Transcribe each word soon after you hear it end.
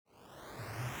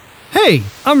Hey,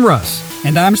 I'm Russ.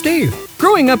 And I'm Steve.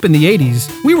 Growing up in the 80s,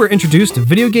 we were introduced to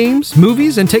video games,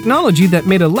 movies, and technology that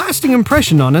made a lasting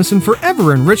impression on us and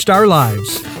forever enriched our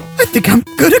lives. I think I'm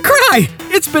gonna cry.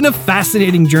 It's been a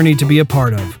fascinating journey to be a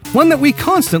part of, one that we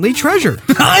constantly treasure.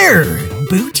 Higher,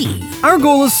 booty. Our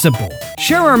goal is simple: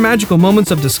 share our magical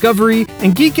moments of discovery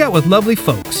and geek out with lovely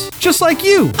folks, just like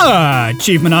you.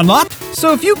 Achievement unlocked.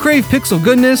 So if you crave pixel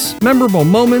goodness, memorable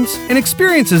moments, and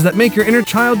experiences that make your inner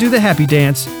child do the happy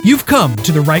dance, you've come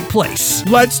to the right place.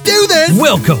 Let's do this.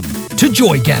 Welcome to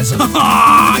Joygasm.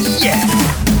 Ah, yeah.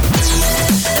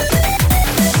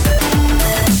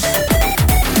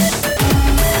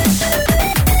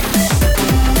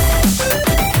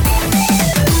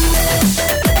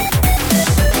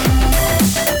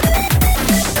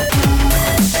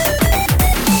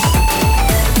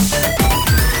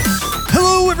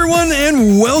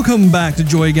 And welcome back to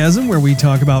Joygasm, where we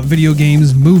talk about video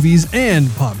games, movies, and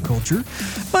pop culture.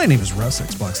 My name is Russ,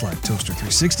 Xbox Live Toaster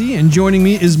 360, and joining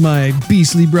me is my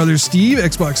beastly brother Steve,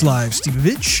 Xbox Live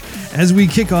Stevevich, as we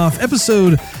kick off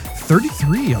episode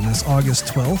 33 on this August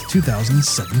 12th,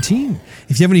 2017.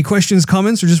 If you have any questions,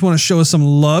 comments, or just want to show us some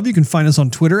love, you can find us on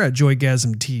Twitter at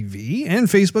JoygasmTV and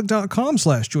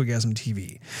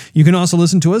Facebook.com/JoygasmTV. You can also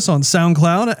listen to us on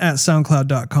SoundCloud at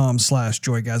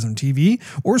SoundCloud.com/JoygasmTV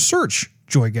or search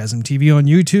Joygasm TV on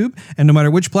YouTube. And no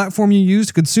matter which platform you use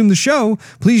to consume the show,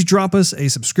 please drop us a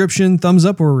subscription, thumbs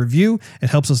up, or a review. It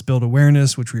helps us build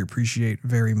awareness, which we appreciate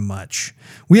very much.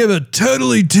 We have a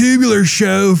totally tubular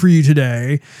show for you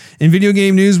today. In video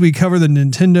game news, we cover the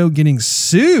Nintendo getting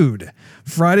sued,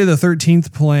 Friday the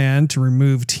 13th plan to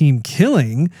remove team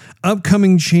killing,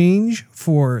 upcoming change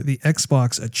for the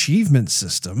Xbox achievement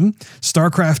system,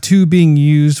 StarCraft 2 being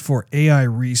used for AI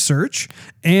research,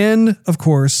 and, of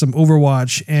course, some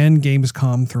Overwatch and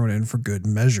Gamescom thrown in for good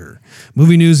measure.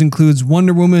 Movie news includes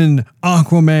Wonder Woman,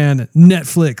 Aquaman,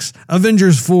 Netflix,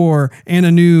 Avengers 4, and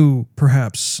a new,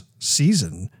 perhaps,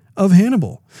 season of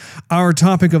Hannibal. Our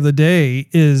topic of the day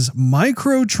is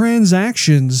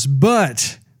microtransactions,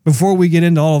 but before we get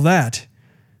into all of that,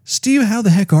 Steve, how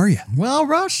the heck are you? Well,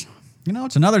 Russ, you know,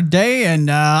 it's another day and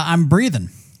I'm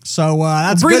breathing. So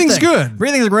that's breathing's good.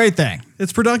 Breathing's a great thing.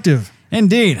 It's productive.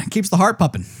 Indeed. Keeps the heart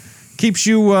pumping. Keeps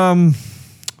you,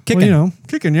 kicking. well, you know,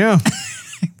 kicking, yeah.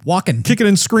 Walking. Kicking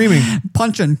and screaming.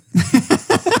 Punching.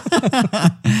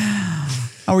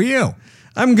 How are you?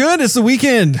 I'm good. It's the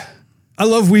weekend. I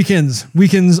love weekends.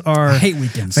 Weekends are I hate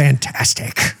weekends.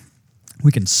 fantastic.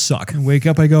 Weekends suck. I wake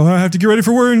up, I go, I have to get ready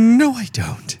for work. No, I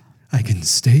don't. I can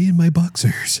stay in my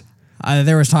boxers.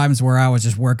 There was times where I was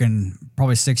just working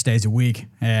probably 6 days a week,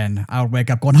 and I would wake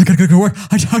up going, I gotta go to work.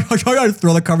 I gotta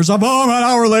throw the covers up. Oh, I'm an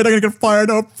hour late. I'm gonna get fired.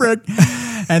 Oh, frick.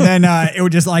 And then it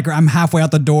would just like, I'm halfway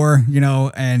out the door, you know,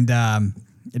 and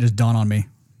it just dawned on me.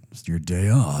 It's your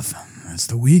day off. It's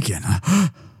the weekend.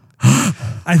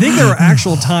 I think there were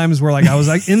actual times where, like, I was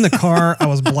like in the car, I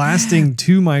was blasting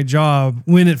to my job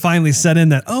when it finally set in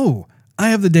that, oh, I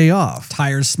have the day off.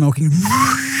 Tires smoking.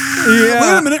 Yeah.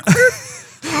 Wait a minute.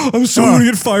 I'm so going to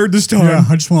get fired this time. Yeah,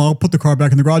 I'll put the car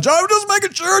back in the garage. I'm just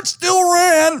making sure it still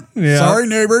ran. Yeah. Sorry,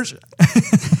 neighbors.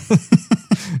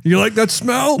 You like that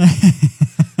smell?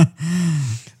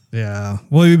 Yeah.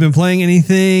 Well, have you been playing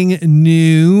anything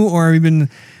new, or have you been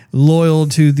loyal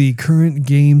to the current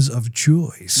games of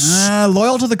choice?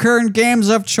 Loyal to the current games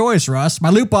of choice, Russ. My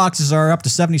loot boxes are up to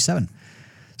 77.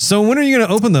 So when are you going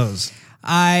to open those?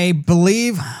 I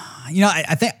believe, you know,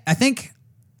 I think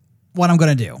what I'm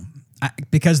going to do,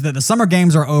 because the summer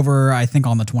games are over, I think,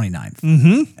 on the 29th.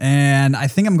 Mm-hmm. And I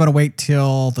think I'm going to wait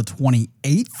till the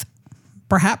 28th,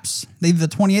 perhaps. Either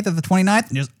the 28th or the 29th,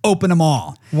 and just open them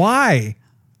all. Why?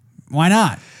 Why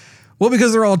not? Well,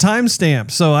 because they're all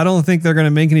time-stamped, so I don't think they're going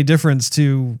to make any difference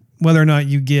to whether or not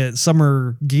you get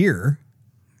summer gear.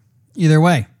 Either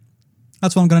way,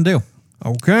 that's what I'm going to do.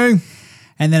 Okay.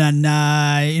 And then,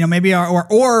 you know, maybe,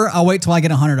 or I'll wait till I get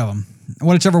 100 of them.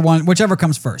 Whichever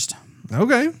comes first.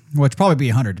 Okay. Which probably be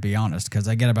 100, to be honest, because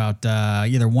I get about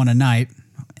either one a night,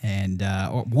 and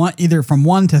or either from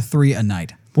 1 to 3 a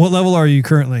night. What level are you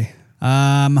currently?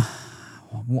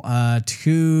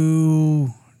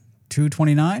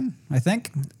 229, I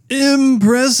think.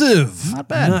 Impressive. Not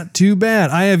bad. Not too bad.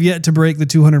 I have yet to break the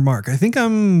 200 mark. I think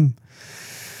I'm,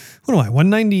 what am I,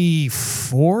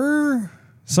 194?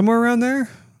 Somewhere around there? I'll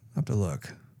have to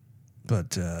look.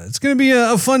 But it's going to be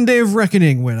a fun day of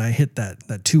reckoning when I hit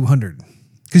that 200.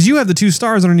 Because you have the 2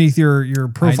 stars underneath your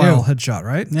profile headshot,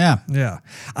 right? Yeah. Yeah.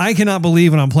 I cannot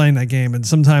believe when I'm playing that game, and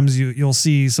sometimes you'll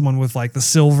see someone with like the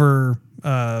silver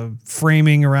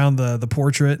framing around the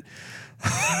portrait.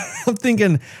 I'm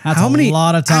thinking, That's how many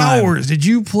lot of time. hours did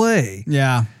you play?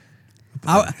 Yeah.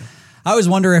 I always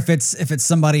wonder if it's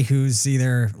somebody who's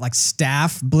either like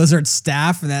staff, Blizzard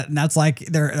staff, and that's like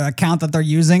their account that they're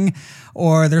using,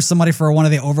 or there's somebody for one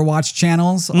of the Overwatch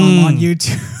channels on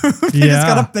YouTube. They just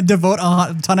gotta devote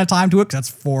a ton of time to it because that's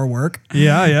for work.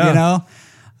 Yeah. You know?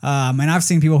 And I've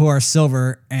seen people who are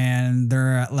silver and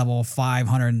they're at level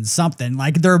 500 and something.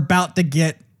 Like they're about to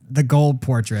get the gold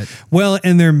portrait. Well,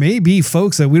 and there may be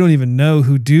folks that we don't even know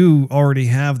who do already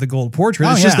have the gold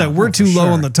portrait. It's just that we're too low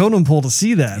on the totem pole to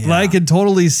see that. But I could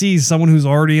totally see someone who's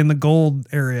already in the gold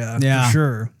area for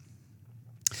sure.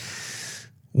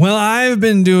 Well, I've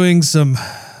been doing some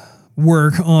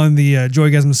work on the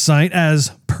Joygasm site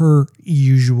as per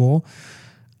usual.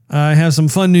 I have some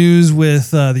fun news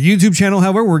with the YouTube channel.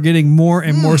 However, we're getting more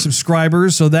and more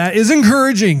subscribers, so that is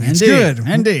encouraging. It's good.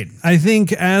 Indeed. I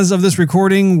think as of this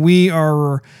recording, we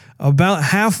are about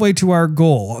halfway to our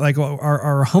goal. Like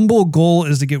our humble goal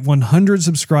is to get 100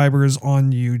 subscribers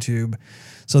on YouTube.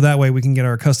 So that way we can get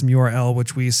our custom URL,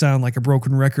 which we sound like a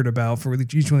broken record about for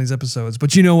each one of these episodes.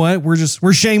 But you know what?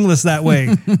 We're shameless that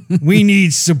way. We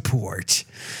need support.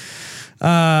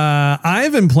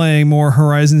 I've been playing more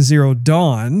Horizon Zero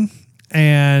Dawn,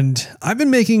 and I've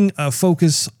been making a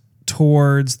focus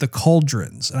towards the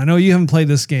cauldrons. And I know you haven't played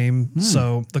this game,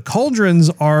 so the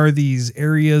cauldrons are these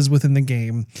areas within the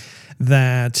game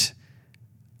that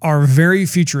are very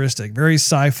futuristic, very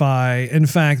sci-fi. In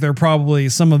fact, they're probably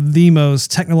some of the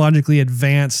most technologically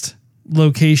advanced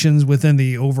locations within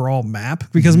the overall map,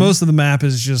 because most of the map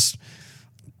is just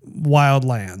wild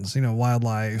lands,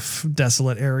 wildlife,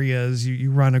 desolate areas.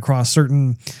 You run across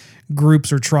certain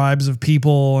groups or tribes of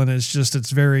people, and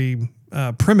it's very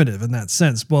primitive in that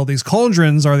sense. Well, these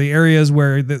cauldrons are the areas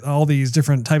where all these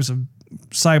different types of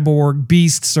cyborg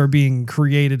beasts are being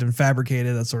created and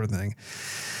fabricated, that sort of thing.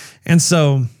 And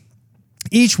so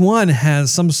each one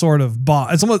has some sort of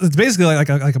boss. It's basically like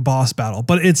a boss battle,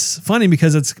 but it's funny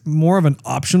because it's more of an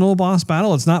optional boss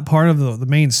battle. It's not part of the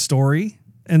main story.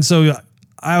 And so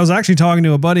I was actually talking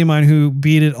to a buddy of mine who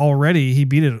beat it already. He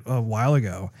beat it a while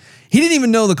ago. He didn't even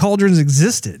know the cauldrons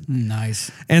existed. Nice.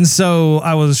 And so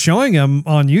I was showing him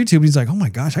on YouTube. He's like, oh my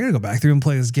gosh, I got to go back through and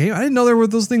play this game. I didn't know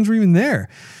those things were even there.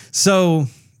 So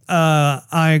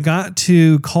I got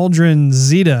to Cauldron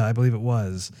Zeta, I believe it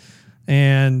was.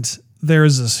 And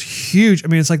there's this huge,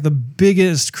 it's like the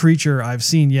biggest creature I've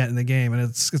seen yet in the game. And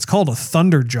it's called a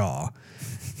Thunderjaw.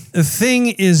 The thing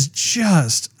is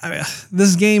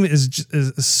this game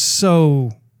is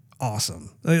so awesome.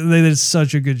 They did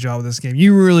such a good job with this game.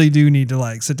 You really do need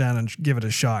to sit down and give it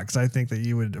a shot, because I think that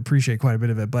you would appreciate quite a bit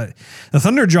of it. But the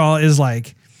Thunderjaw is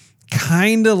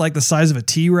kind of like the size of a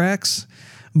T-Rex,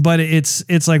 but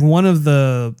it's like one of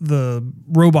the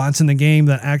robots in the game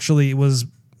that actually was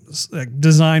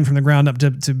designed from the ground up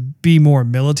to be more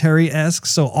military-esque.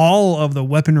 So all of the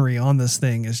weaponry on this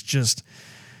thing is just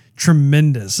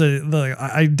tremendous.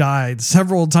 I died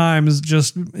several times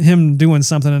just him doing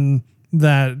something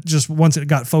that just once it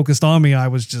got focused on me, I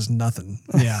was just nothing.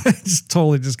 Yeah. I just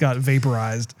totally got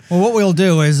vaporized. Well, what we'll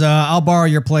do is I'll borrow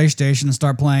your PlayStation and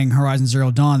start playing Horizon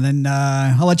Zero Dawn. Then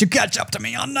I'll let you catch up to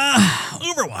me on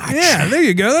Overwatch. Yeah, there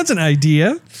you go. That's an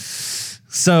idea.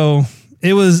 So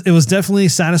it was definitely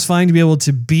satisfying to be able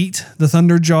to beat the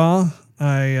Thunderjaw.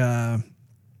 And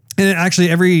actually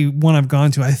every one I've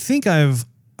gone to, I think I've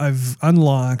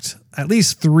unlocked at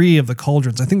least 3 of the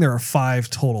cauldrons. I think there are 5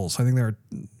 total. So I think there are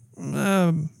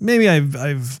maybe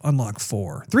I've unlocked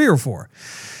 4, 3 or 4.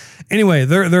 Anyway,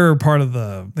 they're part of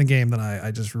the game that I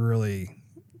just really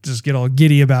just get all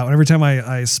giddy about. And every time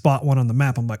I spot one on the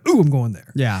map, I'm like, ooh, I'm going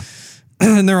there. Yeah.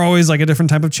 And they're always like a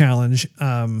different type of challenge.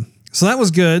 So that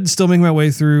was good. Still making my way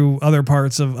through other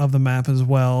parts of the map as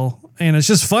well. And it's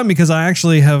just fun because I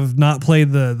actually have not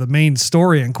played the main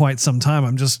story in quite some time.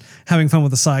 I'm just having fun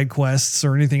with the side quests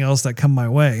or anything else that come my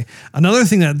way. Another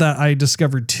thing that I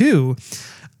discovered too,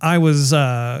 I was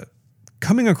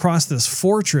coming across this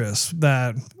fortress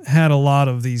that had a lot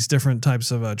of these different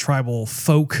types of tribal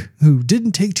folk who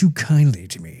didn't take too kindly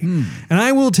to me. And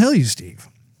I will tell you, Steve,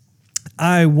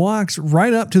 I walked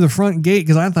right up to the front gate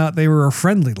because I thought they were a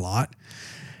friendly lot.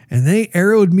 And they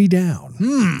arrowed me down.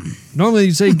 Normally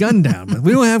you'd say gun down, but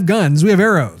we don't have guns. We have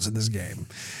arrows in this game.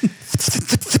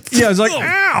 Yeah, I was like,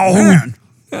 ow, man,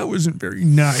 that wasn't very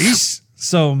nice.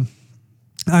 So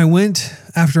I went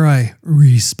after I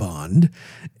respawned,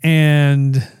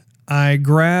 and I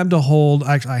grabbed a hold.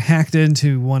 Actually, I hacked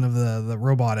into one of the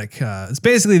robotic. It's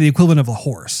basically the equivalent of a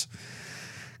horse.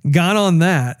 Got on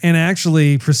that and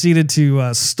actually proceeded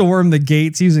to storm the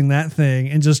gates using that thing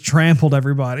and just trampled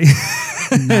everybody.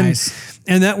 Nice.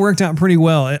 And that worked out pretty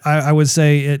well. I would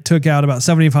say it took out about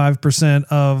 75%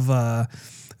 of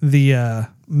the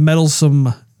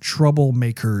meddlesome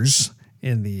troublemakers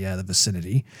in the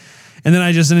vicinity. And then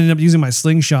I just ended up using my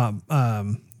slingshot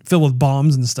filled with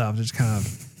bombs and stuff to just kind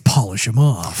of polish them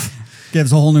off.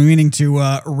 Gives a whole new meaning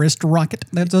to wrist rocket.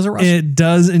 That does it, Russ? It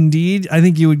does indeed. I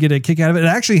think you would get a kick out of it. It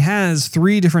actually has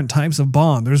 3 different types of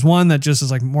bomb. There's one that just is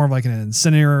like more of like an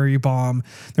incendiary bomb.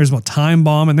 There's a time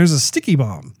bomb, and there's a sticky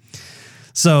bomb.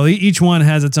 So each one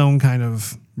has its own kind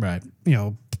of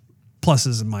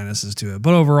pluses and minuses to it.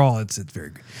 But overall, it's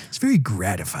very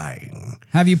gratifying.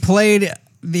 Have you played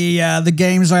the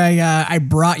games I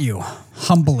brought you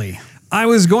humbly? I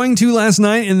was going to last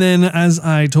night, and then as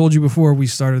I told you before we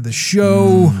started the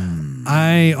show,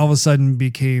 I all of a sudden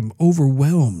became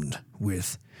overwhelmed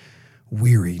with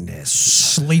weariness,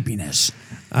 sleepiness.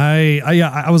 I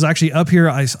was actually up here.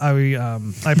 I played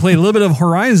a little bit of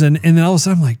Horizon, and then all of a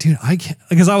sudden I'm like, dude, I can't,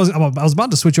 because I was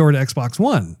about to switch over to Xbox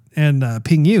One and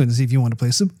ping you and see if you want to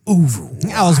play some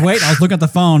Overwatch. I was waiting. I was looking at the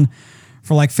phone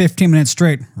for like 15 minutes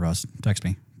straight. Russ, text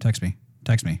me.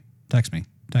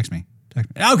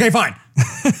 Okay, fine.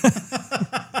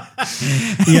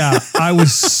 Yeah, I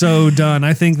was so done.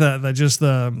 I think that just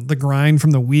the grind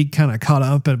from the week kind of caught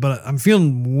up, but I'm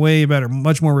feeling way better,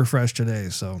 much more refreshed today.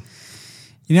 So,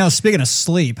 speaking of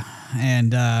sleep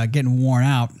and getting worn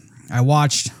out,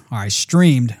 I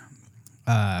streamed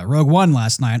Rogue One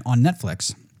last night on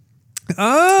Netflix.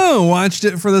 Oh, watched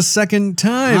it for the second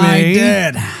time.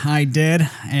 I did,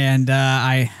 and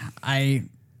I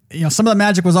some of the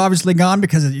magic was obviously gone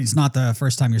because it's not the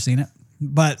first time you're seeing it.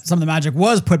 But some of the magic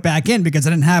was put back in because I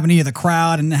didn't have any of the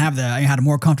crowd and I had a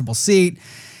more comfortable seat.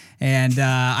 And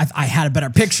I had a better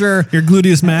picture. Your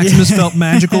gluteus maximus felt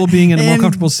magical being in a more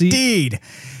comfortable seat. Indeed.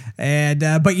 And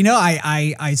but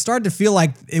I started to feel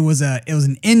like it was an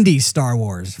indie Star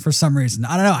Wars for some reason.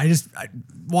 I don't know.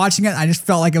 Watching it, I just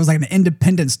felt like it was like an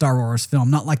independent Star Wars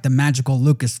film, not like the magical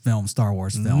Lucasfilm Star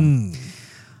Wars film.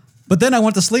 But then I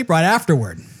went to sleep right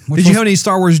afterward. Did you have any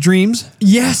Star Wars dreams?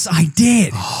 Yes, I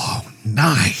did. Oh,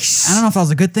 nice. I don't know if that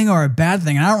was a good thing or a bad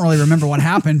thing. And I don't really remember what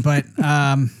happened, but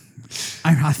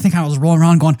I think I was rolling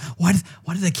around going, why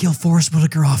did they kill Forrest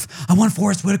Whitaker off? I want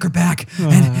Forrest Whitaker back.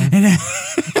 And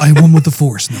I won with the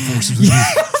Force, and the Force was with me.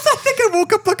 I think I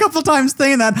woke up a couple of times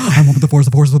saying that. I won with the Force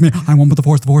is with me. I won with the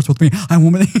Force with me. I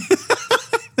won with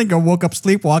I think I woke up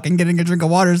sleepwalking, getting a drink of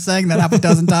water, saying that half a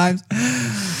dozen times.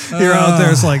 You're out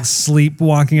there, it's like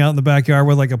sleepwalking out in the backyard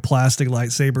with like a plastic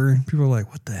lightsaber. People are like,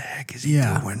 what the heck is he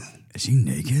doing? Is he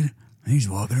naked? He's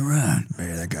walking around.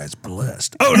 Man, that guy's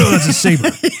blessed. Oh, no, that's a saber.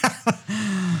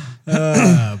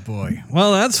 Oh, boy.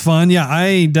 Well, that's fun. Yeah,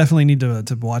 I definitely need to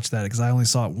watch that because I only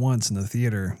saw it once in the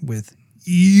theater with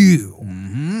you.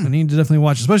 I need to definitely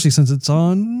watch, especially since it's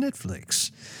on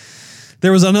Netflix.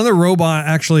 There was another robot,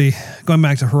 actually, going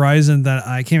back to Horizon, that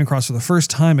I came across for the first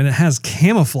time, and it has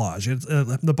camouflage.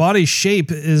 The body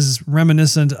shape is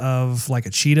reminiscent of like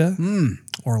a cheetah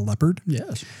or a leopard.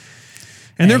 Yes.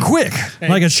 And they're quick,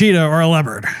 like a cheetah or a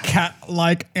leopard.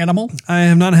 Cat-like animal. I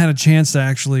have not had a chance to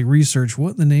actually research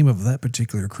what the name of that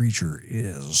particular creature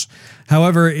is.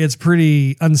 However, it's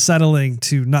pretty unsettling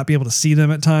to not be able to see them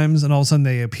at times, and all of a sudden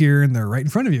they appear and they're right in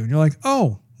front of you. And you're like,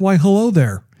 oh, why, hello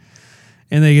there.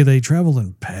 And they travel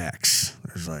in packs.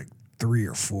 There's like 3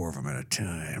 or 4 of them at a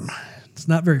time. It's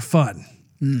not very fun.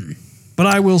 But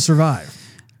I will survive.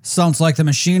 Sounds like the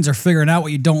machines are figuring out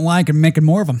what you don't like and making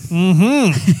more of them.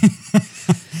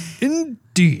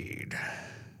 Indeed.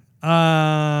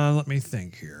 Let me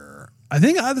think here. I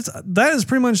think that is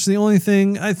pretty much the only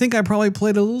thing. I think I probably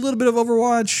played a little bit of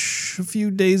Overwatch a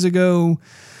few days ago.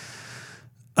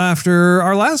 After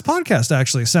our last podcast,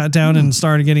 actually, sat down and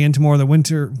started getting into more of the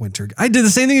winter. I did the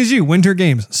same thing as you. Winter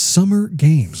games, summer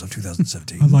games of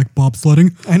 2017. I like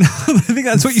bobsledding. I know. I think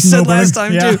that's what you said last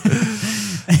time too.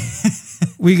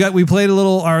 We played a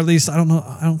little, or at least I don't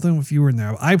know if you were in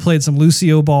there. I played some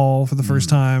Lucio Ball for the first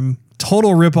time.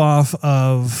 Total ripoff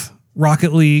of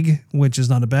Rocket League, which is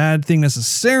not a bad thing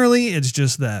necessarily. It's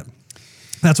just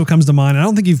that's what comes to mind. I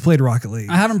don't think you've played Rocket League.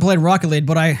 I haven't played Rocket League,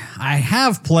 but I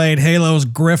have played Halo's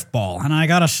Griff Ball. And I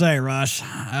gotta say, Rush,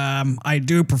 I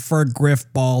do prefer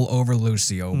Griff Ball over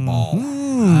Lucio Ball.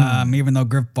 Even though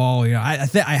Griff Ball, I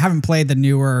haven't played the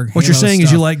newer What you're saying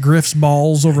is you like Griff's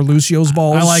balls over Lucio's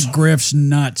balls? I like Griff's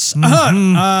nuts.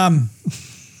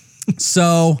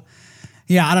 So,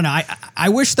 yeah, I don't know. I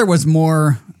wish there was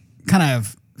more kind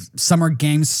of summer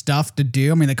games stuff to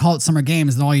do. I mean, they call it summer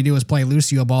games, and all you do is play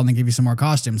Lucio Ball and they give you some more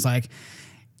costumes. Like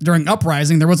during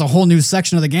Uprising, there was a whole new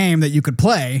section of the game that you could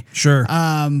play. Sure.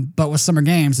 But with summer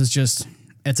games,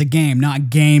 it's a game,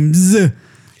 not games.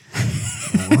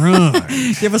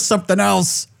 Right. Give us something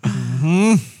else.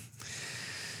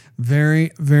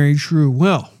 Very, very true.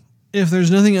 Well, If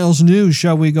there's nothing else new,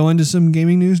 shall we go into some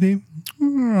gaming news, Nate?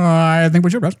 I think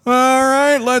we should, Russ. All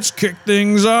right, let's kick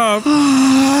things off.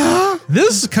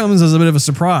 This comes as a bit of a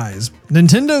surprise.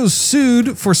 Nintendo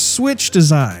sued for Switch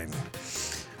design.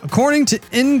 According to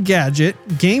Engadget,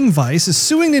 GameVice is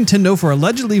suing Nintendo for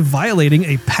allegedly violating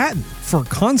a patent for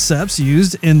concepts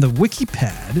used in the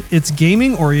WikiPad, its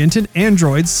gaming-oriented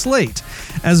Android slate,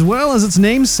 as well as its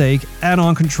namesake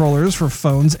add-on controllers for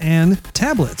phones and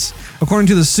tablets. According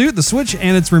to the suit, the Switch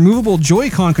and its removable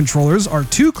Joy-Con controllers are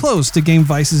too close to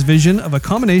GameVice's vision of a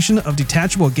combination of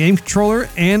detachable game controller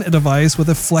and a device with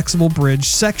a flexible bridge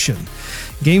section.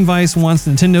 GameVice wants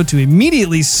Nintendo to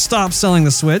immediately stop selling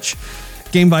the Switch.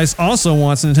 GameVice also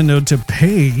wants Nintendo to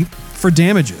pay for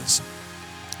damages.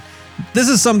 This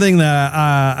is something that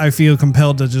I feel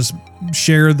compelled to just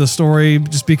share the story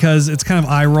just because it's kind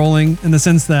of eye-rolling in the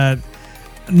sense that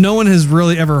no one has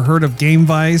really ever heard of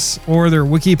GameVice or their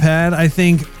WikiPad. I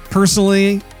think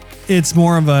personally it's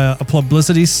more of a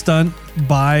publicity stunt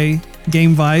by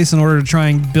GameVice in order to try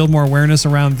and build more awareness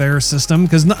around their system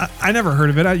because I never heard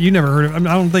of it. You never heard of it.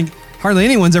 I don't think hardly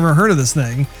anyone's ever heard of this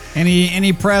thing.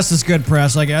 Any press is good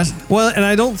press, I guess. Well, and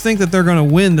I don't think that they're going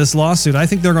to win this lawsuit. I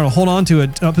think they're going to hold on to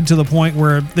it up until the point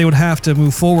where they would have to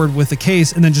move forward with the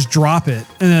case and then just drop it.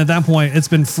 And then at that point, it's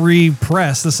been free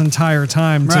press this entire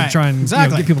time to try and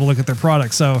get people to look at their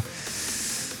product. So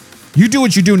you do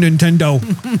what you do, Nintendo.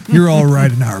 You're all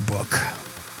right in our book.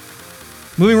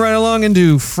 Moving right along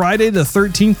into Friday the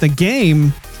 13th, the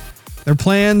game, their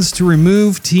plans to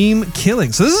remove team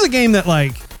killing. So this is a game that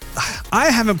I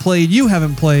haven't played, you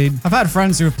haven't played. I've had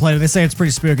friends who have played it. They say it's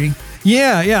pretty spooky.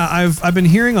 Yeah. I've been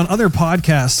hearing on other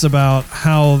podcasts about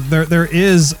how there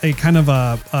is a kind of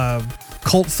a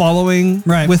cult following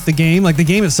with the game. Like the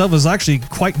game itself is actually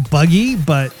quite buggy,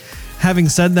 but having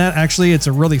said that, actually it's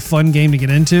a really fun game to get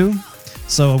into.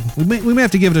 So we may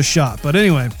have to give it a shot. But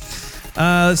anyway,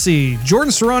 let's see.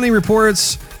 Jordan Serrani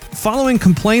reports, following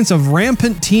complaints of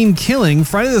rampant team killing,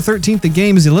 Friday the 13th, the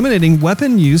game is eliminating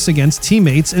weapon use against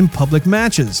teammates in public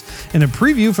matches. In a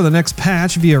preview for the next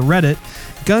patch via Reddit,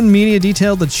 Gun Media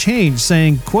detailed the change,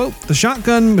 saying, quote, "The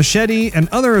shotgun, machete, and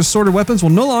other assorted weapons will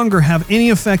no longer have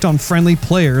any effect on friendly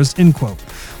players," end quote.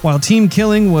 While team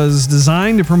killing was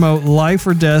designed to promote life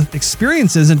or death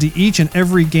experiences into each and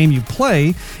every game you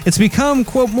play, it's become,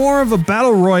 quote, more of a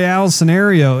battle royale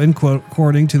scenario, end quote,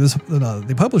 according to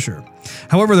the publisher.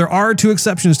 However, there are two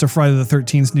exceptions to Friday the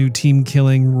 13th's new team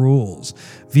killing rules: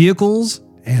 vehicles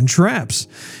and traps.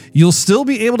 You'll still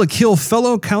be able to kill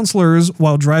fellow counselors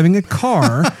while driving a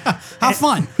car. How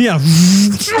fun. Yeah.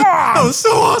 That was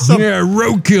so awesome. Yeah,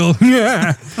 roadkill.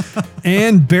 Yeah.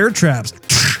 And bear traps.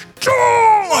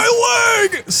 My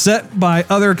leg! Set by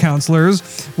other counselors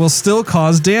will still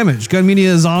cause damage. Gun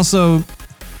Media is also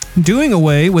doing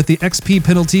away with the XP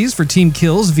penalties for team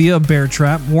kills via bear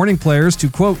trap, warning players to,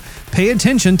 quote, "pay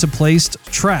attention to placed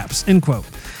traps," end quote.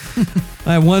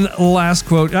 I have one last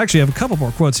quote. Actually, I have a couple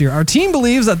more quotes here. Our team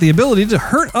believes that the ability to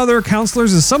hurt other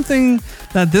counselors is something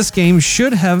that this game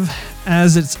should have,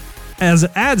 as it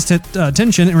adds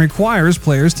tension and requires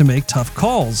players to make tough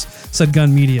calls, said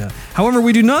Gun Media. However,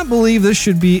 we do not believe this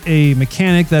should be a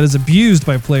mechanic that is abused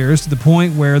by players to the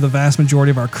point where the vast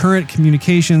majority of our current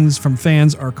communications from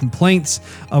fans are complaints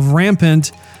of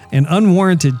rampant and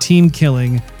unwarranted team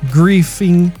killing,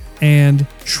 griefing, and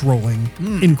trolling,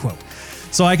 end quote.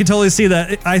 So I can totally see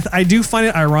that. I do find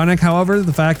it ironic, however,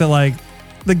 the fact that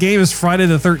the game is Friday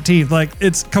the 13th.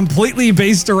 It's completely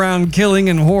based around killing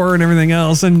and horror and everything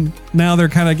else. And now they're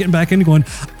kind of getting back into going,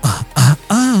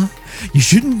 you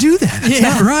shouldn't do that. That's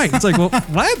not right. It's like, well,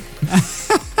 what?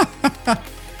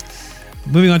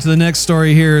 Moving on to the next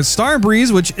story here.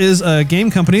 Starbreeze, which is a game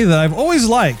company that I've always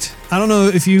liked. I don't know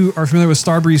if you are familiar with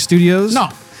Starbreeze Studios. No.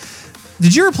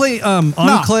 Did you ever play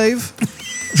Enclave?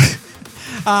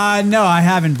 No, I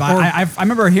haven't. But I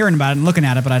remember hearing about it and looking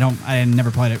at it, but I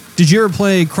never played it. Did you ever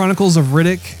play Chronicles of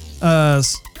Riddick?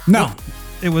 No.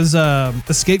 It was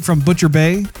Escape from Butcher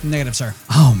Bay. Negative, sir.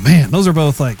 Oh man, those are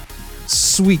both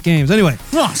sweet games. Anyway.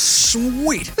 Oh,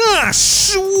 sweet.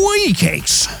 Sweet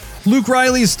cakes. Luke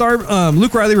Riley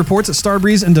reports that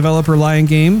Starbreeze and developer Lion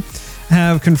Game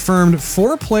have confirmed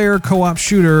 4-player co-op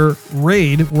shooter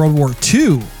Raid World War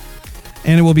II.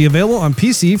 And it will be available on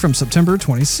PC from September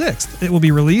 26th. It will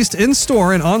be released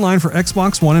in-store and online for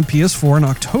Xbox One and PS4 in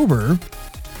October.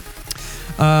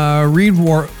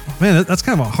 That's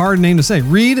kind of a hard name to say.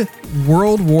 Raid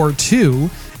World War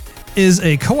II is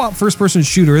a co-op first-person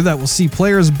shooter that will see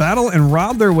players battle and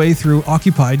rob their way through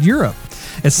occupied Europe.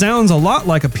 It sounds a lot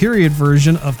like a period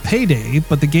version of Payday,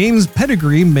 but the game's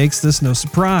pedigree makes this no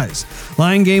surprise.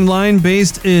 Lion Game Line,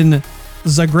 based in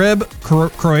Zagreb,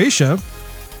 Croatia,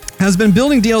 has been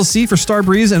building DLC for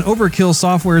Starbreeze and Overkill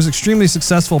Software's extremely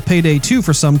successful Payday 2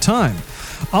 for some time.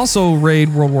 Also,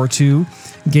 Raid World War II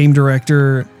game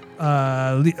director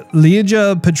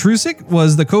Ligia Petrusic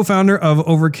was the co-founder of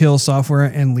Overkill Software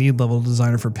and lead level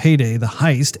designer for Payday, The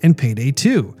Heist, and Payday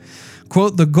 2.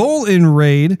 Quote, the goal in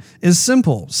Raid is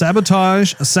simple.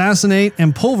 Sabotage, assassinate,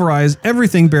 and pulverize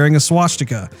everything bearing a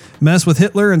swastika. Mess with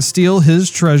Hitler and steal his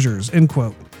treasures, end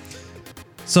quote.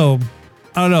 So,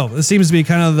 I don't know. It seems to be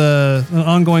kind of an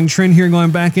ongoing trend here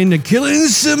going back into killing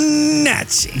some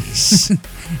Nazis.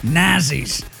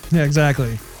 Nazis. Yeah,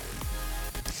 exactly.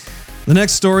 The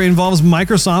next story involves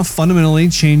Microsoft fundamentally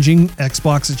changing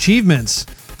Xbox achievements.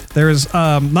 There's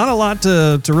not a lot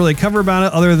to really cover about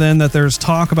it other than that there's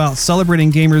talk about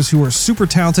celebrating gamers who are super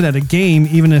talented at a game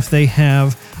even if they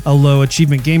have a low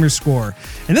achievement gamer score.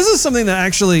 And this is something that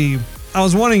actually I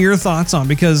was wanting your thoughts on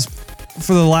because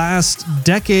for the last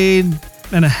decade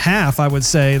and a half, I would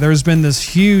say, there's been this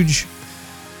huge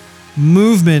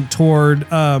movement toward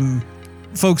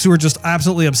folks who are just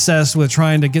absolutely obsessed with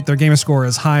trying to get their gamer score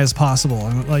as high as possible.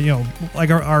 And like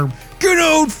our good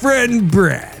old friend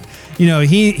Brad.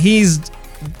 He's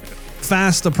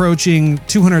fast approaching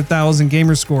 200,000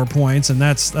 gamer score points, and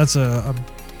that's an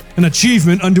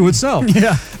achievement unto itself.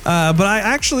 Yeah. But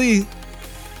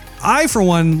I for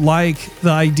one like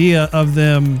the idea of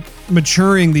them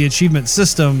maturing the achievement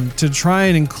system to try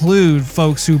and include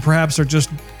folks who perhaps are just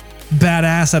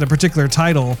badass at a particular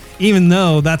title, even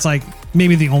though that's like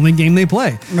maybe the only game they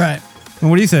play. Right. And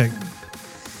what do you think?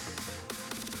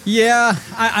 Yeah,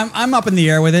 I'm up in the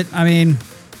air with it. I mean,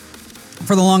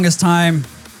 for the longest time,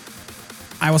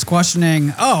 I was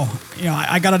questioning,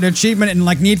 I got an achievement in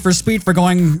like Need for Speed for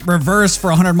going reverse for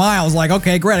 100 miles. Like,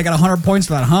 okay, great, I got 100 points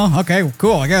for that, huh? Okay,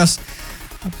 cool, I guess.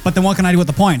 But then what can I do with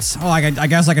the points? Oh, I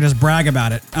guess I could just brag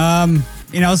about it.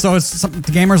 So it's to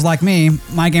gamers like me,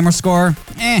 my gamer score,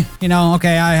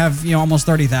 okay, I have, almost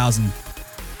 30,000.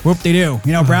 Whoop-de-doo.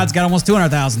 Brad's got almost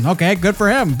 200,000. Okay, good for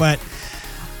him. But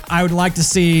I would like to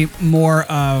see more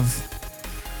of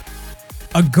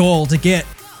a goal to get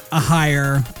a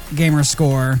higher gamer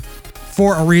score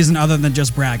for a reason other than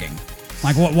just bragging.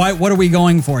 Like, what are we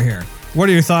going for here? What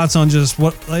are your thoughts on just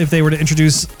what if they were to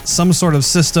introduce some sort of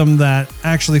system that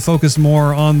actually focused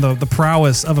more on the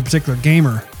prowess of a particular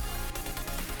gamer?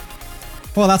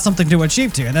 Well, that's something to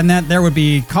achieve to, and then there would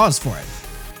be cause for it.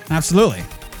 Absolutely.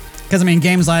 Because,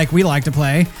 games like we like to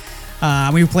play,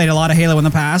 we played a lot of Halo in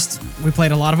the past. We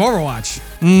played a lot of Overwatch.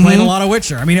 Played a lot of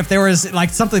Witcher. If there was like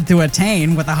something to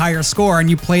attain with a higher score and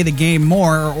you play the game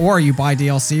more or you buy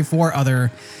DLC for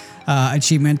other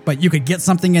achievement, but you could get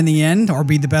something in the end or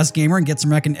be the best gamer and get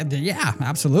some recognition. Yeah,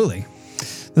 absolutely.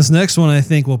 This next one I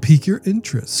think will pique your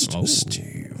interest,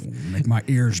 Steve. Make my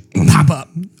ears pop up.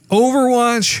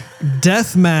 Overwatch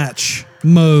Deathmatch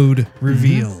mode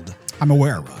revealed. I'm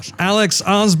aware, Rush. Alex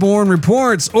Osborne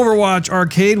reports Overwatch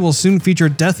Arcade will soon feature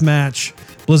Deathmatch.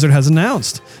 Blizzard has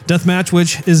announced. Deathmatch,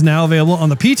 which is now available on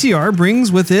the PTR,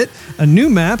 brings with it a new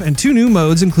map and 2 new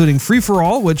modes, including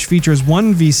Free-for-All, which features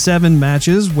 1v7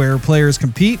 matches where players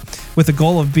compete with the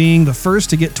goal of being the first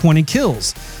to get 20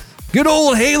 kills. Good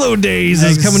old Halo days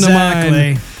is coming to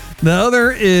mind. The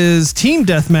other is Team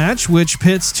Deathmatch, which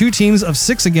pits 2 teams of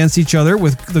 6 against each other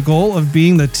with the goal of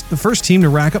being the first team to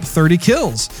rack up 30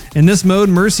 kills. In this mode,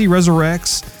 Mercy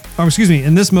Resurrections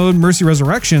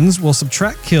will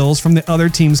subtract kills from the other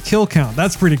team's kill count.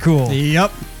 That's pretty cool.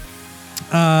 Yep.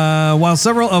 While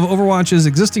several of Overwatch's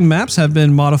existing maps have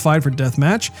been modified for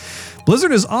Deathmatch,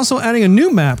 Blizzard is also adding a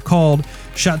new map called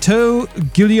Chateau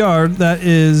Gilliard that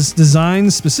is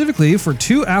designed specifically for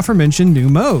 2 aforementioned new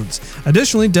modes.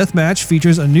 Additionally, Deathmatch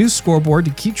features a new scoreboard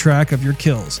to keep track of your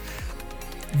kills.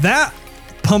 That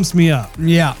pumps me up.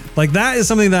 Yeah. Like, that is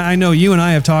something that I know you and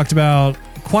I have talked about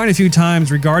quite a few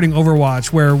times regarding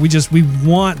Overwatch, where we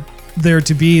want there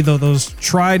to be those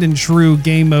tried and true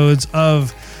game modes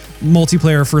of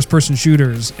multiplayer first-person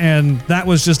shooters, and that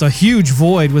was just a huge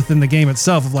void within the game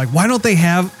itself of like, why don't they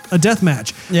have a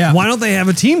deathmatch? Yeah. Why don't they have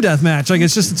a team deathmatch? Like,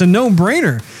 it's a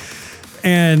no-brainer,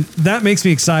 and that makes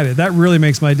me excited. That really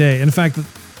makes my day. In fact,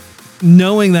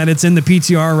 knowing that it's in the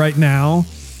PTR right now,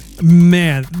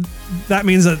 man, that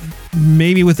means that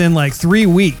maybe within like 3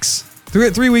 weeks,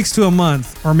 3 weeks to a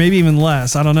month, or maybe even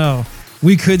less, I don't know,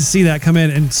 we could see that come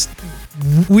in, and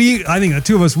I think the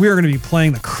 2 of us, we are going to be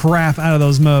playing the crap out of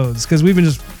those modes because we've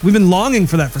been longing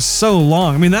for that for so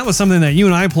long. That was something that you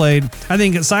and I played. I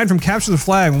think aside from Capture the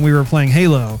Flag when we were playing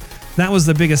Halo, that was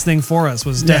the biggest thing for us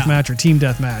was deathmatch or team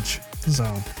deathmatch.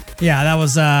 So yeah, that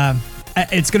was.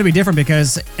 It's going to be different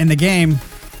because in the game,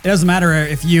 It doesn't matter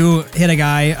if you hit a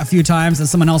guy a few times and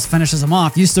someone else finishes him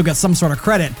off, you still get some sort of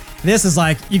credit. This is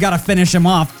like, you got to finish him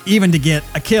off even to get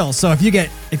a kill. So if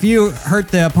you hurt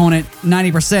the opponent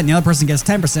 90% and the other person gets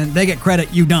 10%, they get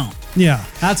credit, you don't. Yeah.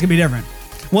 That's going to be different.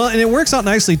 Well, and it works out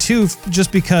nicely too,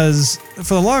 just because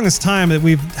for the longest time that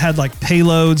we've had like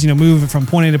payloads, moving from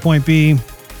point A to point B.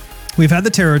 We've had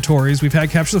the territories, we've had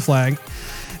capture the flag,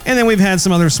 and then we've had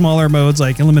some other smaller modes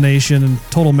like elimination and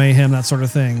total mayhem, that sort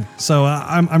of thing. So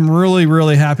I'm really,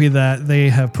 really happy that they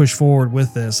have pushed forward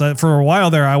with this. For a while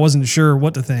there, I wasn't sure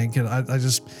what to think. And I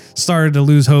just started to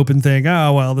lose hope and think,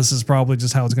 oh, well, this is probably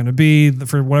just how it's going to be.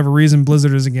 For whatever reason,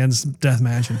 Blizzard is against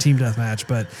deathmatch and team deathmatch.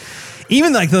 But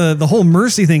even like the whole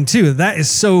mercy thing too, that is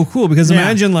so cool because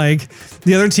imagine like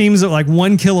the other teams are like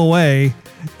 1 kill away,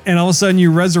 and all of a sudden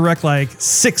you resurrect like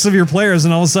 6 of your players,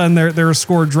 and all of a sudden their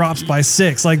score drops by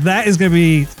 6. Like that is going to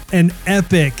be an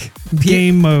epic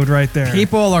game mode right there.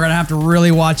 People are going to have to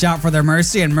really watch out for their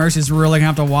mercy, and mercy's really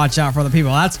going to have to watch out for the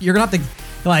people. You're going to have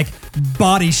to like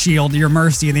body shield your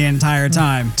mercy the entire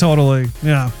time. Totally,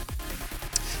 yeah.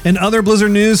 In other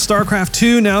Blizzard news, StarCraft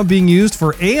 2 now being used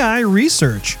for AI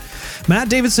research. Matt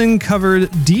Davidson covered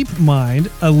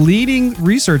DeepMind, a leading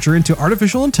researcher into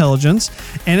artificial intelligence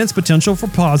and its potential for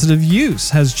positive use,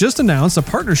 has just announced a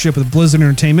partnership with Blizzard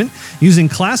Entertainment using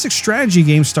classic strategy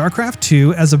game StarCraft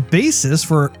 2 as a basis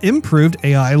for improved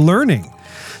AI learning.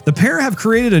 The pair have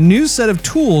created a new set of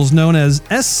tools known as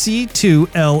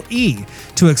SC2LE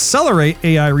to accelerate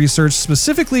AI research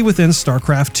specifically within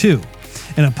StarCraft 2.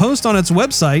 In a post on its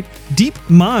website,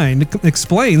 DeepMind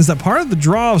explains that part of the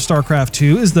draw of StarCraft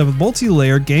 2 is the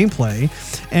multi-layered gameplay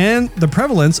and the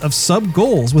prevalence of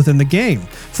sub-goals within the game.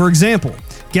 For example,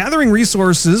 gathering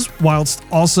resources whilst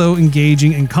also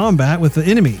engaging in combat with the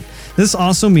enemy. This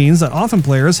also means that often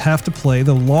players have to play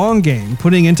the long game,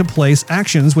 putting into place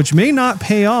actions which may not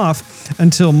pay off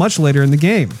until much later in the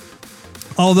game.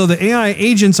 Although the AI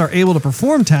agents are able to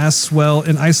perform tasks well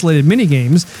in isolated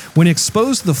minigames, when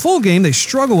exposed to the full game, they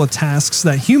struggle with tasks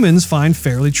that humans find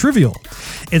fairly trivial.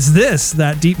 It's this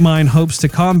that DeepMind hopes to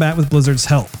combat with Blizzard's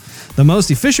help. The most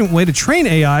efficient way to train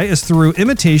AI is through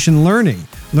imitation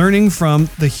learning from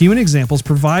the human examples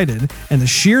provided and the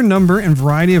sheer number and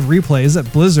variety of replays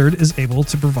that Blizzard is able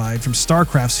to provide from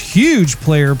StarCraft's huge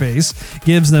player base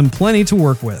gives them plenty to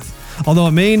work with. Although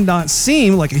it may not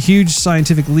seem like a huge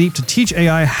scientific leap to teach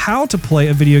AI how to play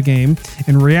a video game,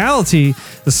 in reality,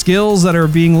 the skills that are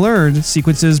being learned,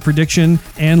 sequences, prediction,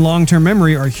 and long-term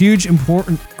memory are hugely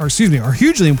important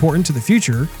to the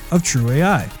future of true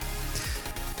AI.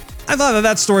 I thought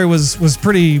that story was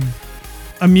pretty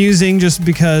amusing just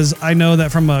because I know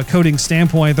that from a coding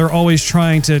standpoint, they're always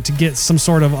trying to get some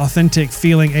sort of authentic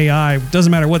feeling AI.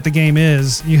 Doesn't matter what the game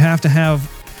is, you have to have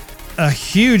a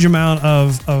huge amount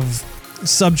of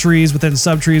subtrees within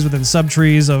subtrees within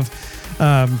subtrees of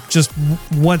just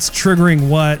what's triggering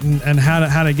what and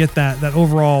how to get that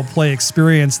overall play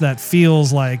experience that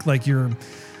feels like you're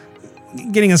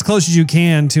getting as close as you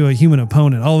can to a human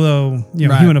opponent. Although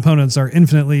human opponents are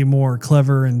infinitely more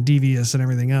clever and devious and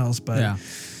everything else. But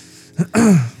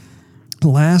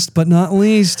last but not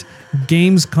least,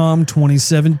 Gamescom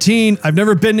 2017. I've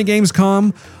never been to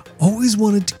Gamescom. Always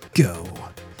wanted to go.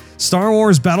 Star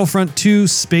Wars Battlefront 2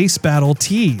 Space Battle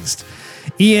teased.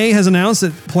 EA has announced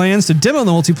it plans to demo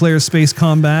the multiplayer space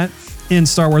combat in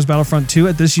Star Wars Battlefront 2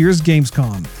 at this year's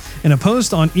Gamescom. In a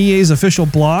post on EA's official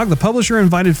blog, the publisher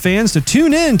invited fans to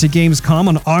tune in to Gamescom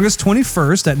on August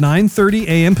 21st at 9:30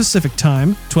 a.m. Pacific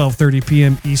Time, 12:30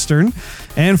 p.m. Eastern,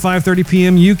 and 5:30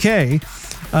 p.m.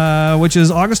 UK, which is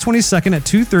August 22nd at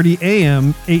 2:30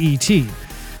 a.m. AET.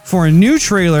 For a new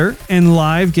trailer and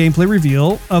live gameplay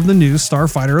reveal of the new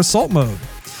Starfighter Assault mode.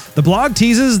 The blog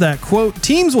teases that, quote,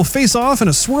 teams will face off in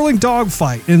a swirling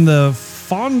dogfight in the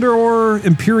Fondor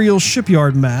Imperial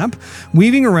Shipyard map,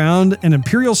 weaving around an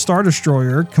Imperial Star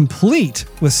Destroyer complete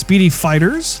with speedy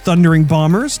fighters, thundering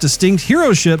bombers, distinct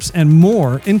hero ships, and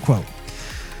more, end quote.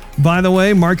 By the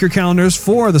way, mark your calendars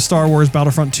for the Star Wars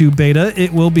Battlefront 2 beta.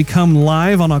 It will become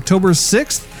live on October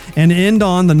 6th and end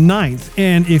on the 9th.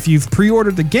 And if you've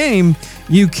pre-ordered the game,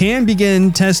 you can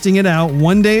begin testing it out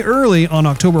one day early on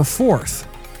October 4th.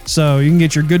 So you can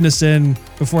get your goodness in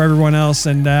before everyone else.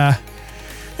 And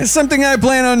it's something I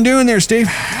plan on doing there, Steve.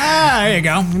 There you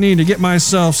go. I need to get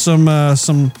myself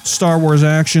some Star Wars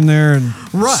action there. And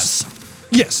Russ.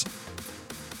 Yes.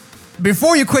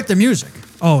 Before you quit the music.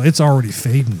 Oh, it's already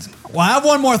fading. Well, I have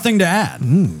one more thing to add.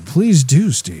 Please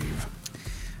do, Steve.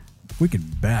 We could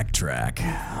backtrack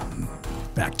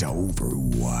back to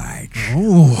Overwatch.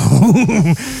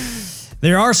 Oh.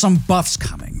 There are some buffs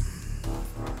coming.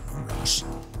 Russ.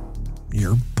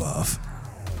 You're buff.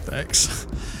 Thanks.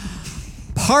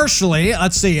 Partially.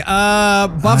 Let's see.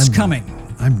 Buff's coming.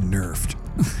 I'm nerfed.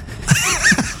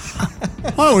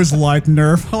 I always liked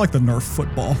Nerf. I like the Nerf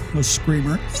football. The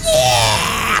screamer.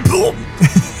 Yeah! Boom!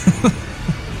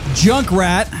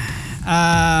 Junkrat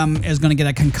is going to get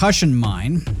a concussion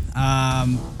mine.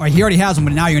 Or he already has one,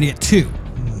 but now you're going to get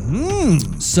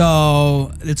 2.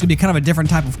 So it's going to be kind of a different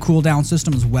type of cooldown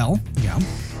system as well. Yeah.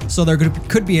 So there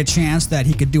could be a chance that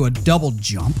he could do a double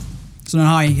jump. So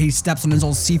now he steps on his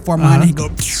old C4 mine and he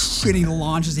goes and he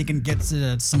launches. He can get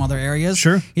to some other areas.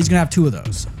 Sure. He's going to have 2 of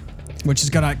those, which is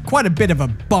quite a bit of a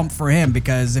bump for him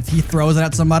because if he throws it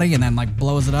at somebody and then like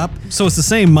blows it up. So it's the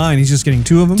same mine. He's just getting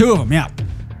 2 of them? 2 of them, yeah.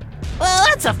 Well,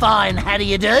 that's a fine how do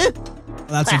you do?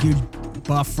 That's a huge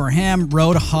buff for him.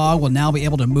 Roadhog will now be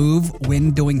able to move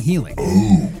when doing healing.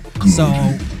 So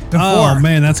before, Oh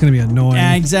man, that's gonna be annoying.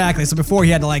 exactly. So before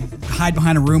he had to like hide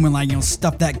behind a room and like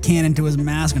stuff that can into his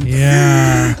mask. And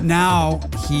Yeah. Now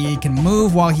he can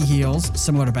move while he heals,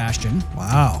 similar to Bastion.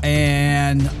 Wow.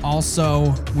 And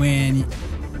also when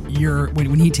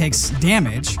he takes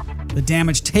damage, the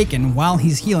damage taken while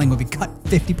he's healing will be cut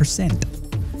 50%.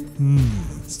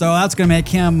 So that's gonna make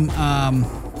him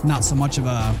not so much of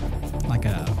a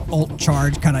ult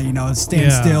charge kind of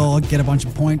stand still, get a bunch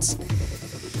of points.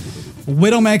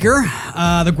 Widowmaker,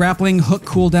 the grappling hook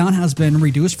cooldown has been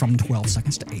reduced from 12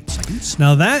 seconds to 8 seconds.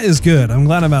 Now that is good. I'm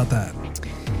glad about that.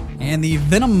 And the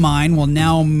Venom Mine will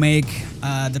now make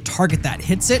the target that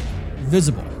hits it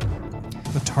visible.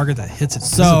 The target that hits it.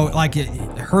 So,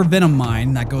 her Venom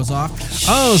Mine that goes off.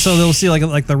 Oh, so they'll see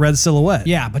like the red silhouette.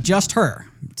 Yeah, but just her.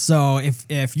 So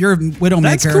if you're Widowmaker,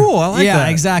 That's cool. I like that. Yeah,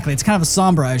 exactly. It's kind of a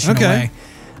Sombra-ish in a way.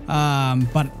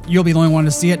 But you'll be the only one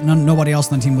to see it. Nobody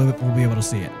else on the team will be able to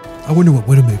see it. I wonder what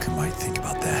Widowmaker might think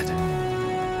about that.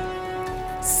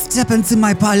 Step into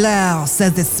my parlor,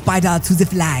 says the spider to the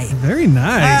fly. Very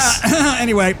nice.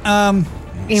 Anyway,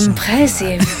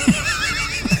 Impressive.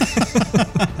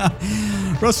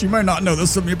 Russ, you might not know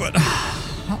this of me, but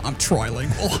I'm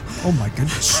trilingual. Oh my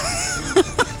goodness.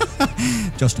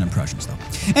 Just an impressions, though.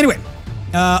 Anyway,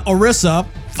 Orisa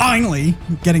finally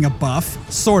getting a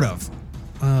buff, sort of.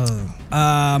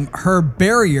 Her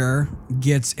barrier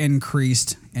gets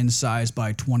increased in size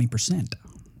by 20%.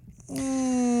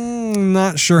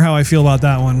 Not sure how I feel about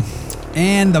that one.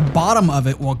 And the bottom of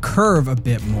it will curve a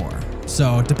bit more.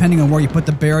 So depending on where you put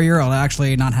the barrier, it'll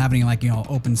actually not have any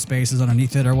open spaces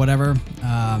underneath it or whatever.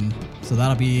 So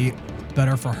that'll be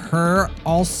better for her.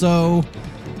 Also,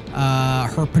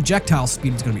 her projectile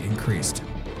speed is going to be increased.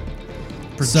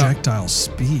 Projectile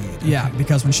speed. Yeah,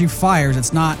 because when she fires,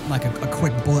 it's not like a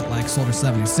quick bullet like Soldier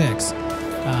 76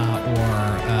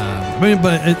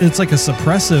 But it's like a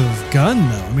suppressive gun,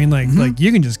 though. I mean, like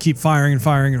you can just keep firing and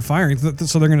firing and firing.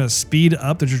 So they're going to speed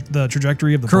up the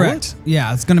trajectory of the Correct. bullet?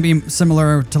 Yeah, it's going to be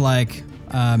similar to like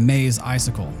May's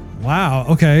Icicle. Wow,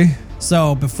 okay.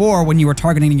 So before, when you were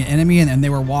targeting an enemy and they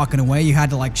were walking away, you had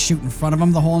to like shoot in front of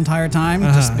them the whole entire time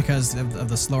just because of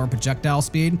the slower projectile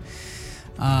speed.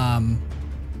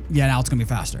 Yeah, now it's going to be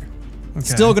faster. Okay.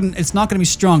 It's not going to be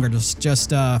stronger, just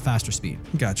faster speed.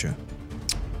 Gotcha.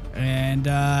 And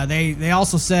they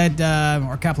also said,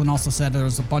 or Kaplan also said there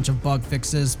was a bunch of bug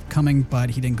fixes coming, but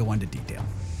he didn't go into detail.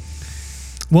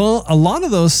 Well, a lot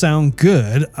of those sound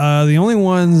good. The only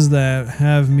ones that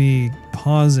have me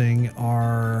pausing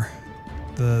are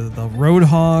the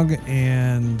Roadhog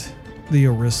and the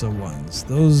Orisa ones.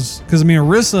 Those, because I mean,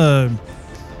 Orisa,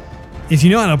 if you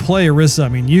know how to play Orisa, I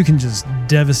mean, you can just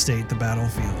devastate the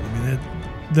battlefield. I mean,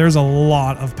 there's a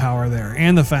lot of power there.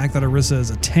 And the fact that Orisa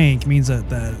is a tank means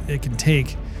that it can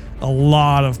take a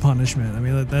lot of punishment. I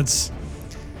mean, that's...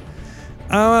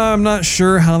 I'm not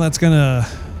sure how that's going to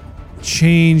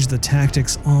change the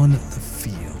tactics on the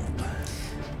field.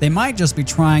 They might just be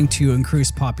trying to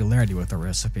increase popularity with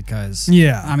Orisa because...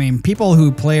 Yeah. I mean, people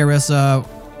who play Orisa...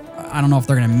 I don't know if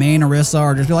they're going to main Orisa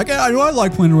or just be like, yeah, I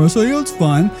like playing Orisa. Yeah, it's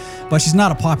fun. But she's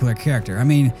not a popular character. I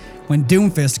mean, when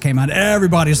Doomfist came out,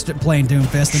 everybody's playing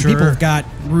Doomfist. And people got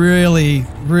really,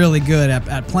 really good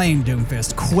at playing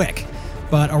Doomfist quick.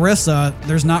 But Orisa,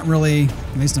 there's not really,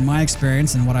 at least in my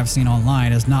experience and what I've seen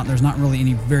online, there's not really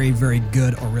any very, very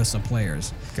good Orisa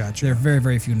players. Gotcha. They're very,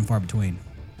 very few and far between.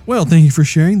 Well, thank you for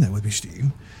sharing that with me,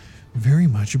 Steve. Very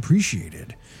much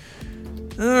appreciated.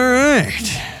 All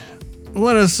right.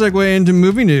 Let us segue into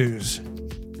movie news.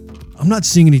 I'm not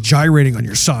seeing any gyrating on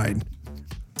your side.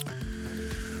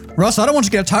 Russ, I don't want you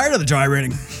to get tired of the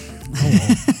gyrating.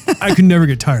 I could never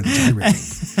get tired of the gyrating.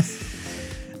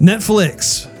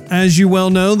 Netflix. As you well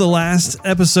know, the last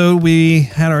episode we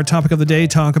had our topic of the day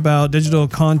talk about digital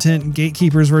content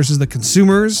gatekeepers versus the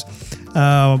consumers.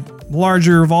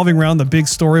 larger revolving around the big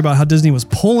story about how Disney was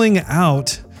pulling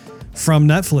out from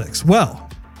Netflix. Well,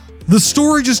 the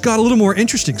story just got a little more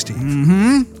interesting, Steve.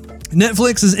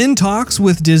 Netflix is in talks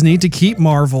with Disney to keep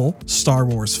Marvel Star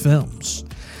Wars films.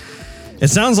 It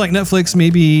sounds like Netflix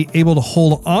may be able to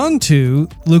hold on to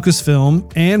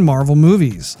Lucasfilm and Marvel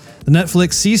movies. The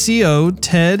Netflix CCO,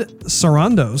 Ted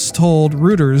Sarandos, told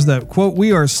Reuters that, quote,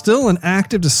 "We are still in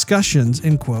active discussions,"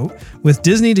 end quote, with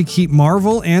Disney to keep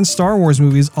Marvel and Star Wars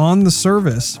movies on the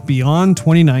service beyond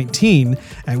 2019,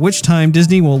 at which time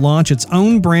Disney will launch its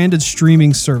own branded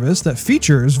streaming service that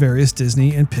features various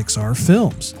Disney and Pixar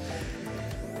films.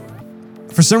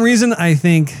 For some reason, I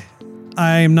think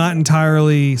I'm not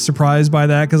entirely surprised by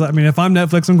that, because I mean, if I'm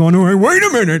Netflix, I'm going, "Hey, wait a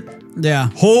minute. Yeah.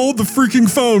 Hold the freaking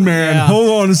phone, man. Yeah.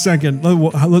 Hold on a second.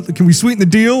 Can we sweeten the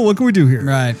deal? What can we do here?"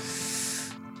 Right.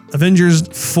 Avengers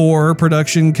 4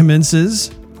 production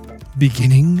commences,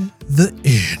 beginning the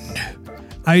end.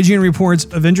 IGN reports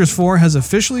Avengers 4 has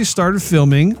officially started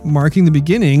filming, marking the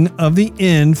beginning of the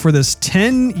end for this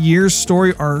 10-year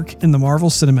story arc in the Marvel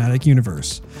Cinematic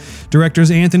Universe.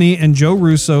 Directors Anthony and Joe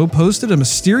Russo posted a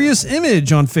mysterious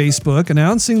image on Facebook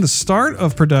announcing the start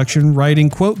of production,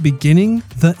 writing, quote, "beginning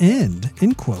the end,"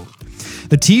 end quote.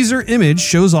 The teaser image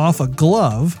shows off a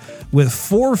glove with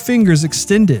 4 fingers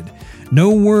extended. No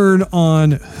word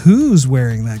on who's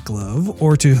wearing that glove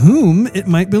or to whom it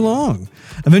might belong.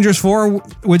 Avengers 4,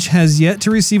 which has yet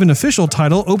to receive an official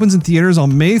title, opens in theaters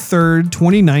on May 3rd,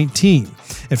 2019.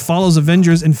 It follows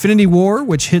Avengers Infinity War,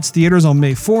 which hits theaters on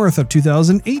May 4th of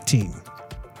 2018.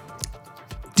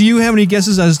 Do you have any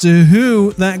guesses as to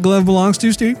who that glove belongs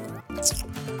to, Steve?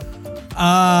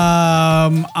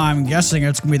 I'm guessing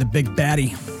it's gonna be the big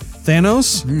baddie.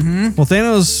 Thanos? Mm-hmm. Well,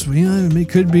 Thanos, it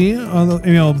could be. Although,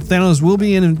 Thanos will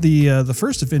be in the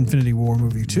first of Infinity War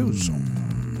movie too. So,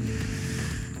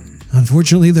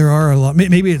 unfortunately, there are a lot.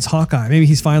 Maybe it's Hawkeye. Maybe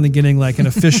he's finally getting like an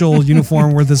official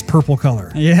uniform with this purple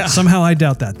color. Yeah. Somehow I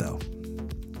doubt that though.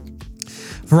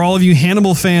 For all of you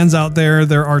Hannibal fans out there,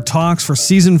 there are talks for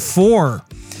season 4.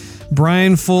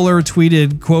 Brian Fuller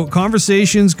tweeted, quote,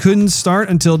 "Conversations couldn't start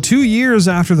until 2 years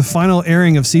after the final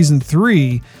airing of season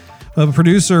 3.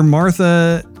 Producer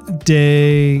Martha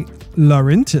De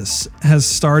Laurentiis has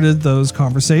started those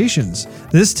conversations.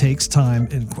 This takes time,"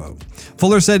 end quote.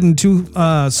 Fuller said in June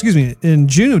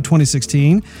of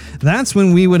 2016, "That's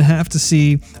when we would have to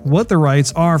see what the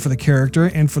rights are for the character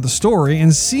and for the story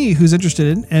and see who's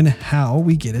interested and how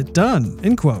we get it done,"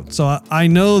 end quote. So I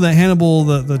know that Hannibal,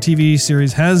 the TV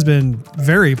series, has been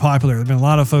very popular. There have been a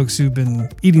lot of folks who've been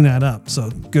eating that up. So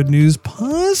good news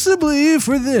possibly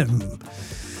for them.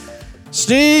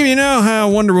 Steve, you know how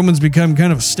Wonder Woman's become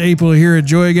kind of a staple here at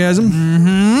Joygasm?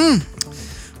 Mm-hmm.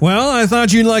 Well, I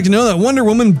thought you'd like to know that Wonder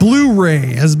Woman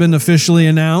Blu-ray has been officially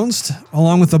announced,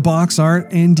 along with the box art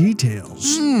and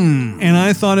details. And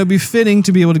I thought it'd be fitting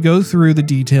to be able to go through the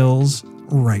details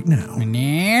right now.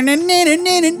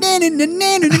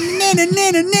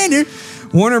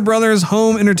 Warner Brothers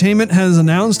Home Entertainment has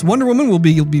announced Wonder Woman will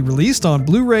be released on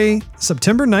Blu-ray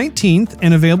September 19th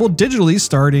and available digitally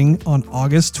starting on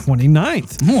August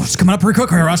 29th. Oh, it's coming up pretty quick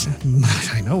here, Russ.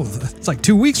 I know, it's like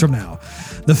 2 weeks from now.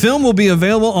 The film will be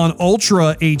available on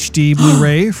Ultra HD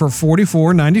Blu-ray for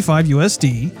 $44.95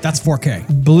 USD. That's 4K.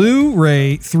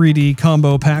 Blu-ray 3D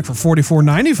combo pack for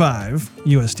 $44.95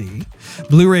 USD.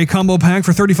 Blu-ray combo pack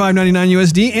for $35.99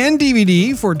 USD and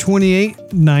DVD for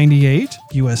 $28.98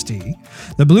 USD.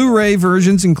 The Blu-ray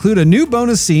versions include a new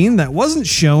bonus scene that wasn't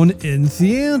shown in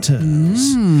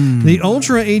theaters. The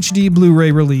Ultra HD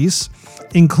Blu-ray release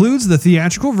includes the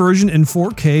theatrical version in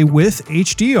 4K with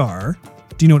HDR.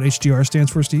 Do you know what HDR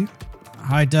stands for, Steve?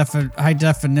 High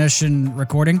definition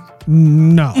recording?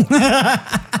 No.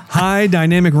 High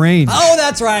dynamic range. Oh,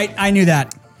 that's right. I knew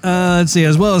that. Let's see,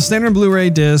 as well as standard Blu-ray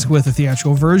disc with a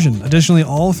theatrical version. Additionally,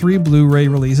 all 3 Blu-ray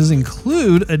releases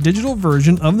include a digital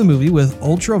version of the movie with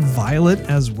ultraviolet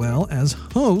as well as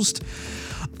host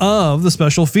of the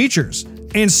special features.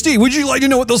 And Steve, would you like to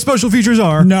know what those special features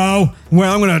are? No.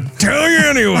 Well, I'm going to tell you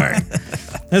anyway.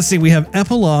 Let's see, we have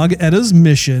Epilogue, Etta's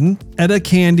mission. Etta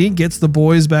Candy gets the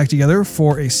boys back together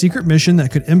for a secret mission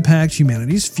that could impact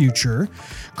humanity's future.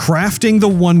 Crafting the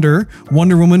Wonder,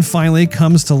 Wonder Woman finally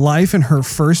comes to life in her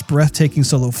first breathtaking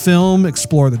solo film,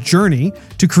 Explore the Journey,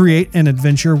 to create an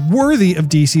adventure worthy of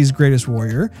DC's greatest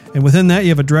warrior. And within that, you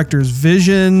have a director's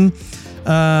vision,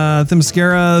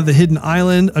 Themyscira, The Hidden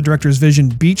Island, a director's vision,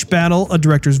 Beach Battle, a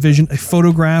director's vision, A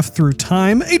Photograph Through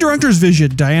Time, a director's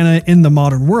vision, Diana in the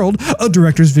Modern World, a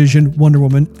director's vision, Wonder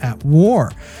Woman at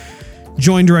War.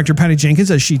 Join director Patty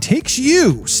Jenkins as she takes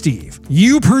you, Steve,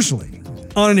 you personally,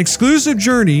 on an exclusive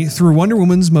journey through Wonder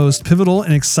Woman's most pivotal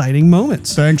and exciting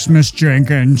moments. Thanks, Miss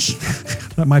Jenkins.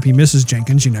 That might be Mrs.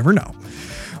 Jenkins, you never know.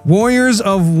 Warriors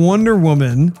of Wonder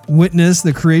Woman witness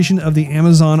the creation of the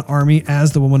Amazon army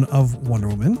as the Woman of Wonder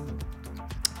Woman.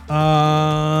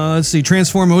 Let's see.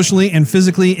 Transform emotionally and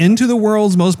physically into the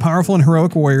world's most powerful and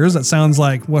heroic warriors. That sounds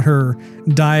like what her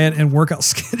diet and workout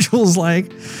schedule is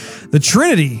like. The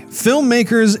Trinity,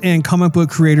 filmmakers and comic book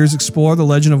creators explore the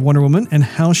legend of Wonder Woman and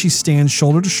how she stands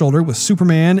shoulder to shoulder with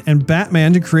Superman and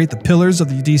Batman to create the pillars of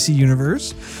the DC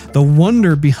universe. The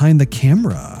wonder behind the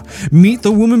camera. Meet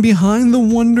the woman behind the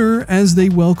wonder as they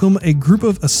welcome a group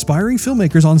of aspiring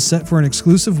filmmakers on set for an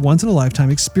exclusive once-in-a-lifetime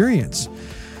experience.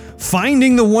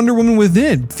 Finding the Wonder Woman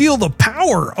within. Feel the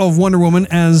power of Wonder Woman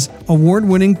as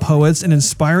award-winning poets and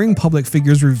inspiring public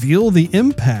figures reveal the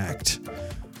impact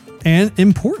and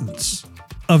importance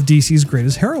of DC's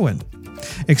greatest heroine.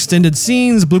 Extended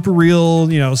scenes, blooper reel,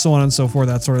 so on and so forth,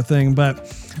 that sort of thing. But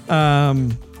that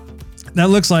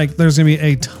looks like there's going to be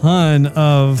a ton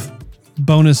of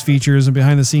bonus features and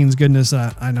behind the scenes goodness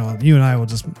that I know you and I will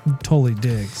just totally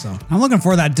dig. So I'm looking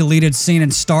for that deleted scene in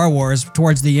Star Wars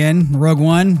towards the end, Rogue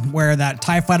One, where that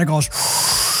TIE fighter goes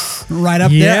right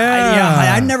up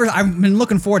there. I've been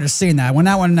looking forward to seeing that. When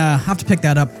that one, I have to pick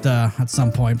that up at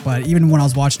some point. But even when I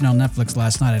was watching it on Netflix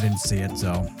last night, I didn't see it.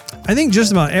 So I think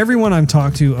just about everyone I've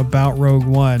talked to about Rogue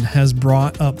One has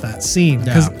brought up that scene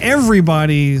because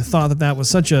everybody thought that was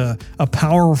such a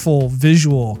powerful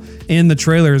visual in the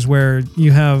trailers where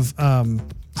you have,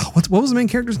 what was the main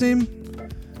character's name?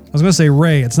 I was going to say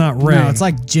Rey. It's not Rey. No, it's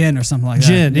like Jin or something like that.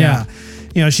 Jin, yeah.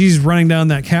 She's running down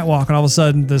that catwalk and all of a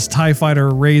sudden this TIE fighter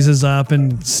raises up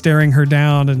and staring her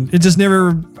down. And it was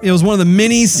one of the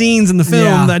many scenes in the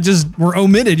film that just were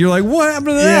omitted. You're like, what happened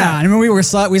to that? Yeah, I mean, we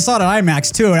saw it at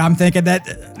IMAX too. And I'm thinking that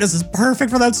this is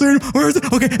perfect for that scene. Where is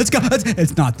it? Okay,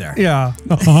 it's not there. Yeah.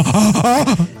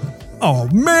 Oh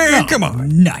man, come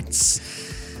on. Nuts.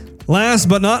 Last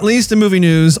but not least in movie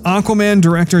news, Aquaman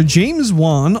director James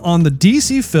Wan on the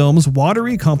DC film's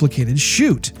watery, complicated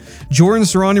shoot. Jordan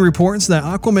Serrani reports that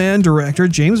Aquaman director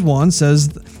James Wan says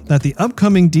that the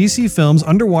upcoming DC film's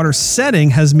underwater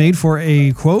setting has made for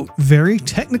a, quote, very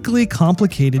technically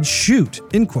complicated shoot,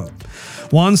 end quote.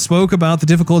 Wan spoke about the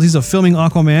difficulties of filming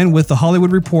Aquaman with The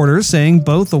Hollywood Reporter, saying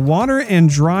both the water and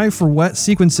dry for wet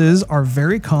sequences are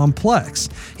very complex.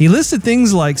 He listed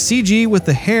things like CG with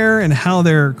the hair and how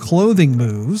their clothing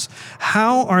moves,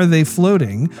 how are they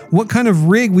floating, what kind of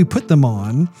rig we put them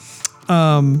on,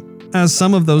 as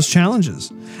some of those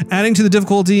challenges. Adding to the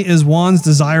difficulty is Wan's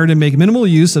desire to make minimal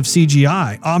use of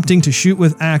CGI, opting to shoot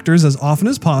with actors as often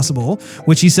as possible,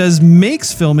 which he says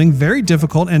makes filming very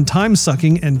difficult and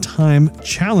time-sucking and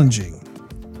time-challenging.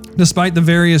 Despite the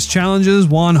various challenges,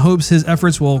 Wan hopes his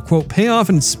efforts will, quote, pay off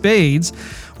in spades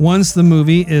once the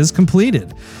movie is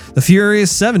completed. The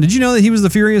Furious 7. Did you know that he was the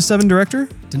Furious 7 director?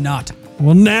 Did not.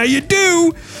 Well, now you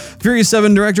do! Furious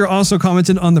 7 director also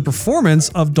commented on the performance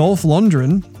of Dolph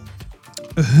Lundgren,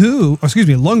 who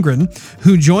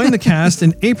joined the cast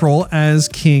in April as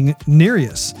King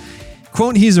Nereus.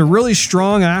 Quote, he's a really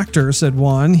strong actor, said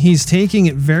Wan. He's taking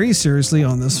it very seriously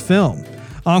on this film.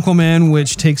 Aquaman,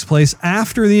 which takes place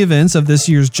after the events of this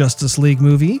year's Justice League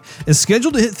movie, is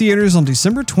scheduled to hit theaters on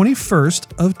December 21st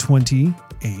of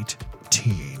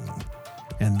 2018.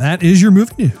 And that is your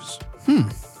movie news.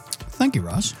 Thank you,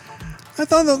 Ross. I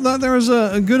thought that there was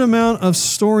a good amount of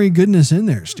story goodness in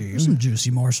there, Steve. Some juicy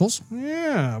morsels.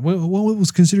 Yeah. What was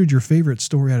considered your favorite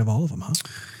story out of all of them, huh?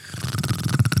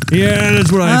 Yeah,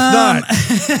 that's what I thought.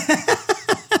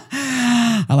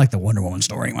 I like the Wonder Woman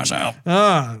story myself.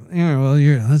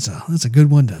 That's a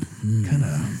good one to kind of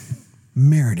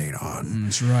marinate on.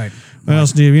 That's right. Well,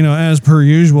 Steve, as per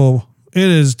usual, it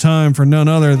is time for none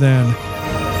other than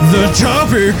the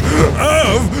topic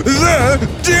of the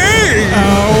day.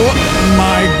 Oh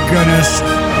my goodness.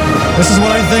 This is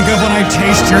what I think of when I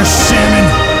taste your salmon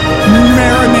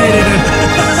marinated in.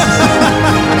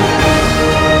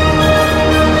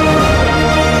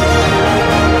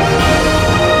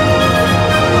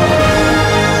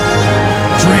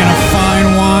 Drain a fine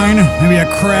wine, maybe a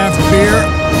craft beer.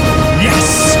 Yes!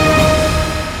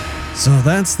 So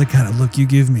that's the kind of look you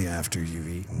give me after you've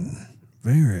eaten.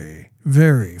 Very,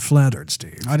 very flattered,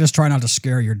 Steve. I just try not to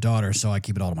scare your daughter, so I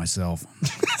keep it all to myself.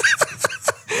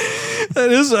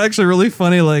 That is actually really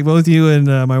funny. Like both you and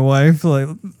my wife,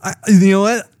 you know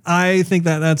what? I think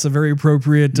that's a very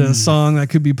appropriate song that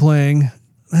could be playing.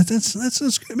 That's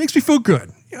it makes me feel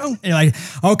good. You're like,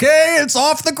 okay, it's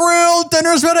off the grill.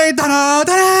 Dinner's ready. Da-da,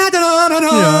 da-da, da-da,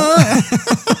 da-da. Yeah.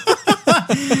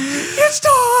 It's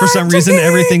time For some reason,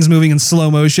 everything's moving in slow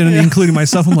motion, and including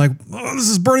myself. I'm like, oh, this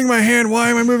is burning my hand.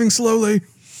 Why am I moving slowly?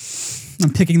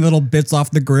 I'm picking little bits off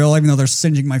the grill, even though they're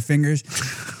singeing my fingers.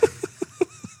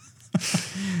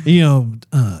 You know,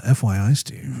 FYI,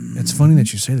 Steve, it's funny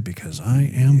that you say that because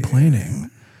I am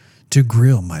planning to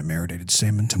grill my marinated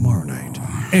salmon tomorrow night,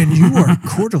 and you are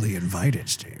cordially invited,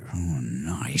 Steve.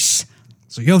 Nice.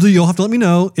 So you'll have to let me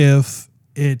know if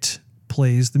it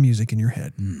plays the music in your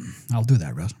head. I'll do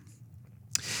that, Russ.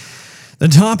 The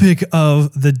topic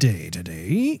of the day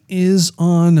today is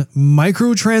on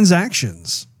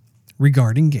microtransactions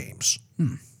regarding games.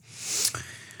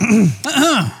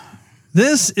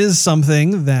 This is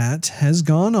something that has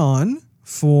gone on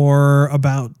for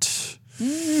about,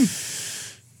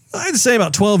 I'd say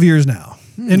about 12 years now,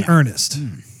 in earnest,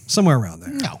 somewhere around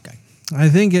there. Okay. I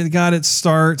think it got its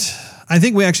start. I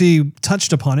think we actually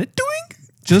touched upon it,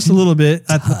 just a little bit.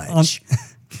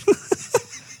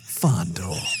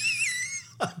 Fondle.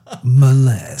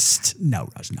 Molest. No,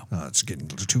 Russ, no. Oh, it's getting a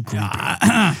little too creepy.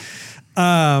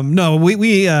 No,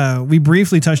 we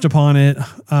briefly touched upon it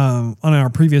on our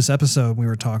previous episode. We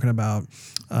were talking about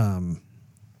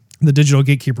the digital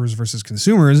gatekeepers versus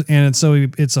consumers, and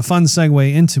it's a fun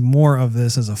segue into more of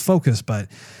this as a focus. But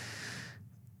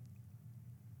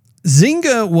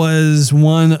Zynga was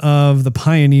one of the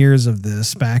pioneers of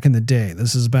this back in the day.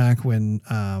 This is back when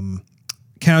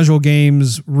casual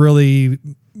games really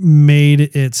made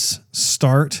its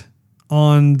start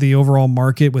on the overall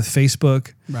market with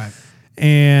Facebook. Right.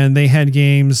 And they had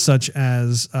games such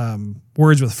as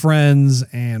Words with Friends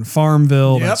and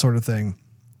Farmville, that sort of thing.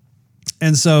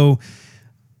 And so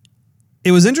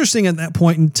it was interesting at that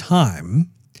point in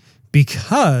time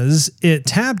because it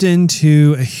tapped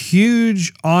into a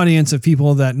huge audience of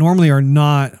people that normally are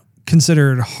not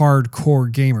considered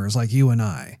hardcore gamers like you and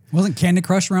I. Wasn't Candy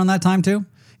Crush around that time too?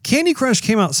 Candy Crush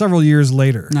came out several years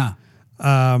later. No.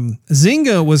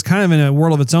 Zynga was kind of in a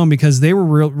world of its own because they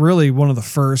were really one of the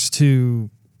first to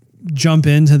jump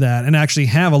into that and actually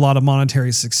have a lot of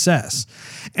monetary success.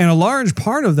 And a large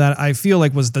part of that, I feel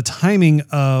like, was the timing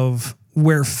of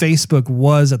where Facebook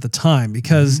was at the time.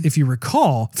 Because if you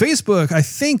recall, Facebook, I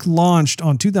think, launched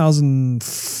on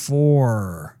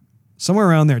 2004, somewhere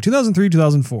around there, 2003,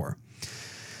 2004.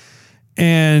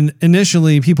 And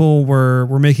initially, people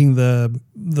were making the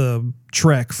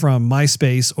trek from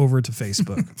MySpace over to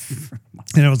Facebook.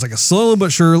 And it was like a slow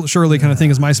but surely kind of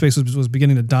thing as MySpace was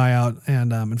beginning to die out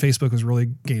and Facebook was really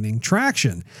gaining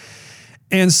traction.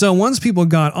 And so once people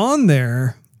got on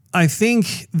there, I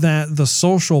think that the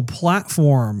social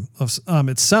platform of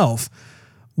itself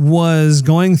was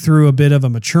going through a bit of a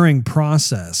maturing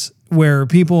process where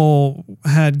people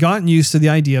had gotten used to the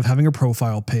idea of having a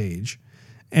profile page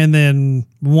and then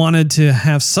wanted to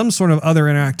have some sort of other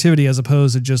interactivity as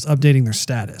opposed to just updating their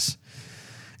status.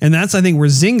 And that's, I think, where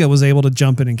Zynga was able to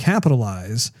jump in and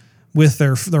capitalize with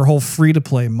their whole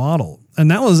free-to-play model. And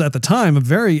that was, at the time, a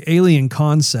very alien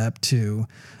concept to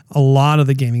a lot of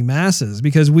the gaming masses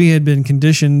because we had been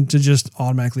conditioned to just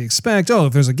automatically expect,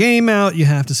 if there's a game out, you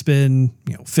have to spend,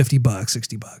 $50,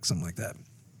 $60, something like that.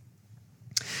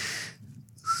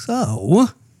 So,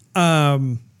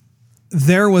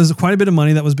 there was quite a bit of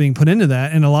money that was being put into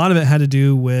that, and a lot of it had to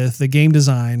do with the game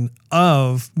design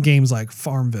of games like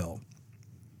Farmville.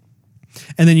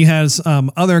 And then you had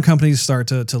other companies start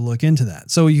to look into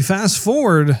that. So you fast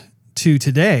forward to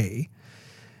today,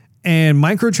 and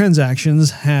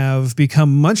microtransactions have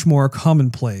become much more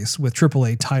commonplace with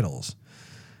AAA titles.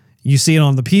 You see it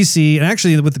on the PC, and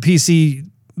actually with the PC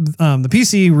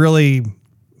really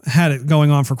had it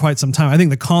going on for quite some time. I think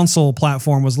the console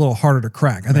platform was a little harder to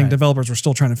crack. I think developers were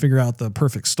still trying to figure out the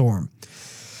perfect storm.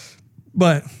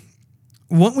 But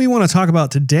what we want to talk about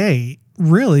today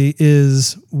really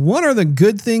is what are the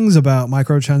good things about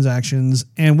microtransactions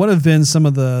and what have been some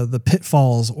of the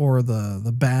pitfalls or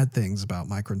the bad things about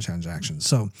microtransactions.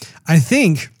 So I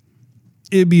think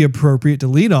it'd be appropriate to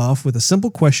lead off with a simple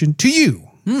question to you.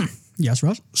 Yes,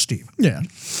 Russ? Steve. Yeah.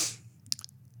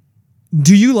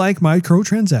 Do you like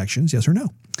microtransactions? Yes or no?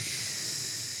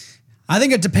 I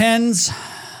think it depends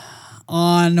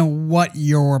on what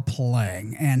you're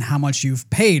playing and how much you've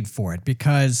paid for it.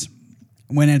 Because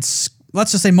when it's,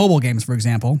 let's just say mobile games, for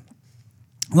example,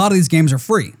 a lot of these games are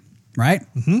free, right?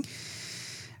 Mm-hmm.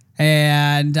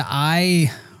 And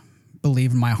I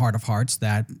believe in my heart of hearts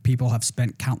that people have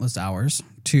spent countless hours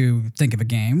to think of a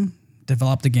game,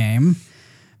 develop the game,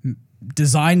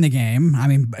 design the game. I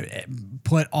mean,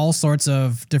 put all sorts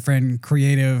of different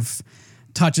creative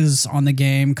touches on the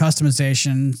game,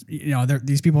 customization.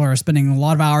 These people are spending a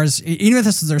lot of hours, even if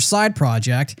this is their side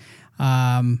project.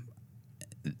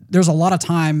 there's a lot of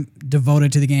time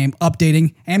devoted to the game,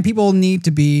 updating, and people need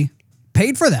to be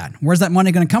paid for that. Where's that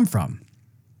money going to come from?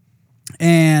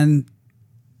 And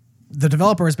the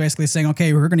developer is basically saying,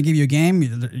 okay, we're going to give you a game.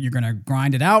 You're going to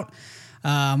grind it out.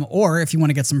 Or if you want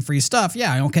to get some free stuff,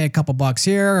 yeah, okay, a couple bucks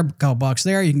here, a couple bucks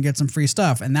there, you can get some free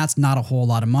stuff. And that's not a whole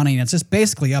lot of money. And it's just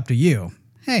basically up to you.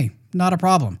 Hey, not a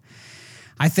problem.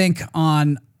 I think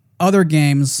on other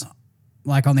games,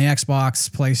 like on the Xbox,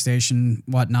 PlayStation,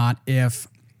 whatnot, if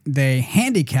they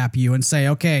handicap you and say,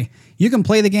 okay, you can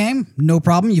play the game, no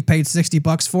problem. You paid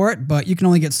 $60 for it, but you can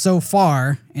only get so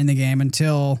far in the game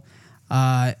until,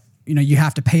 you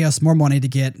have to pay us more money to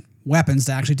get weapons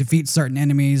to actually defeat certain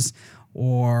enemies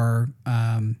or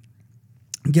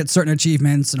get certain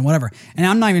achievements and whatever. And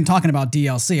I'm not even talking about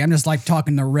DLC. I'm just like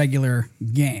talking the regular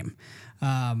game.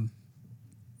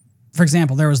 For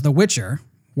example, there was The Witcher,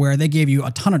 where they gave you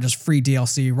a ton of just free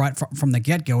DLC right from the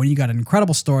get-go, and you got an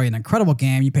incredible story, an incredible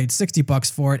game. You paid $60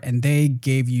 for it, and they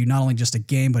gave you not only just a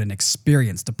game, but an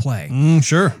experience to play.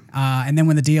 Sure. And then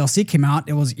when the DLC came out,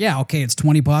 it was, it's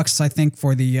 $20, I think,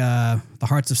 for the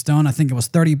Hearts of Stone. I think it was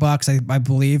 $30, I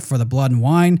believe, for the Blood and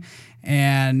Wine.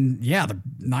 And yeah, the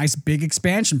nice big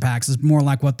expansion packs is more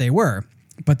like what they were.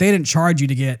 But they didn't charge you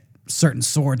to get certain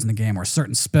swords in the game or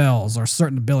certain spells or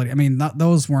certain ability. I mean,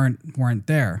 those weren't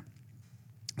there.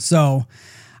 So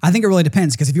I think it really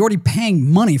depends, because if you're already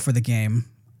paying money for the game,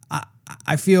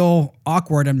 I feel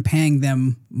awkward in paying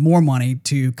them more money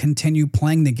to continue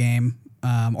playing the game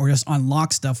or just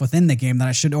unlock stuff within the game that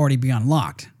I should already be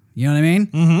unlocked. You know what I mean?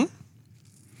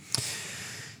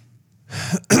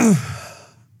 Mm-hmm.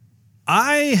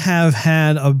 I have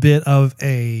had a bit of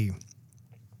a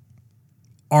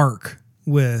arc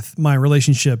with my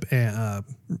relationship and,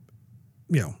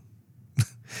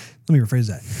 let me rephrase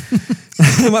that.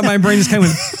 my brain just kind of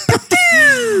went.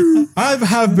 I've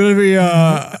had a bit of a.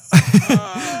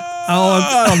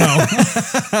 I don't know.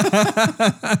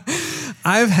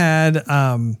 I've had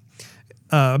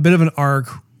a bit of an arc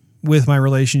with my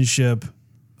relationship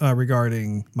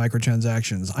regarding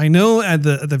microtransactions. I know at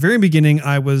the very beginning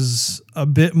I was a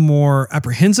bit more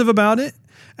apprehensive about it,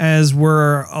 as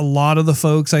were a lot of the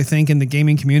folks I think in the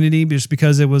gaming community, just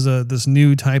because it was this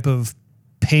new type of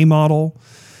pay model.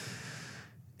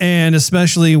 And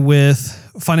especially with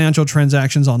financial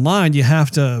transactions online, you have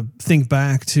to think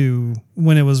back to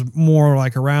when it was more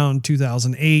like around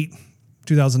 2008,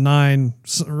 2009,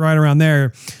 right around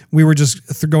there. We were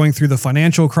just going through the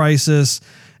financial crisis,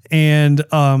 and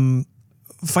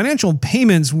financial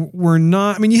payments were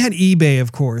not, I mean, you had eBay,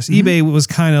 of course. Mm-hmm. eBay was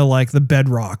kind of like the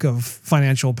bedrock of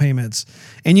financial payments.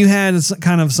 And you had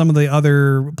kind of some of the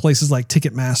other places like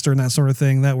Ticketmaster and that sort of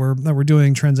thing that were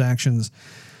doing transactions.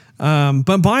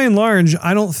 But by and large,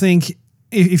 I don't think,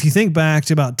 if you think back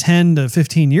to about 10 to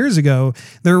 15 years ago,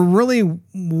 there really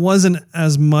wasn't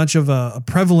as much of a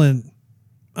prevalent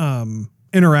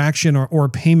interaction or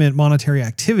payment monetary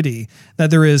activity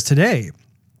that there is today.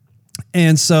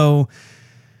 And so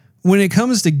when it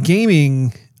comes to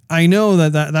gaming, I know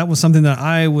that was something that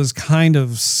I was kind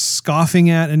of scoffing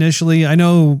at initially. I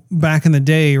know back in the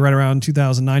day, right around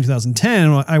 2009,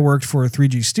 2010, I worked for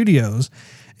 3G Studios,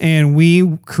 and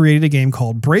we created a game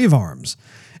called Brave Arms.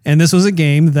 And this was a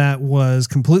game that was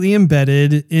completely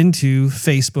embedded into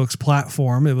Facebook's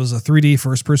platform. It was a 3D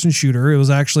first-person shooter. It was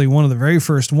actually one of the very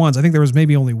first ones. I think there was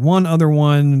maybe only one other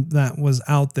one that was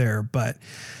out there. But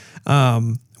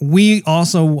we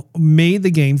also made the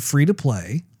game free to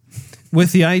play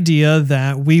with the idea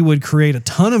that we would create a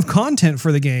ton of content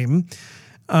for the game,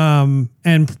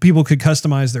 and people could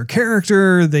customize their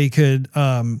character. They could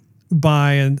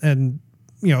buy and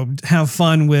have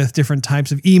fun with different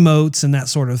types of emotes and that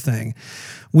sort of thing.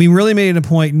 We really made it a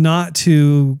point not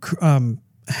to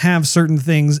have certain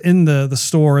things in the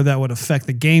store that would affect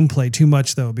the gameplay too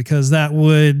much, though, because that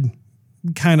would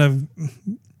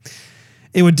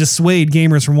it would dissuade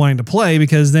gamers from wanting to play,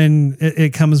 because then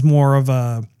it comes more of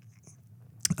a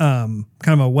kind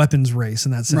of a weapons race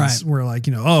in that sense, right? Where like,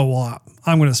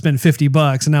 I'm going to spend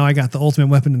 $50 and now I got the ultimate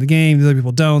weapon in the game. The other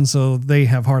people don't, so they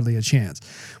have hardly a chance.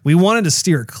 We wanted to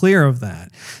steer clear of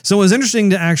that. So it was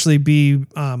interesting to actually be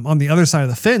on the other side of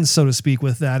the fence, so to speak,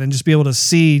 with that, and just be able to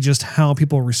see just how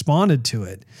people responded to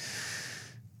it.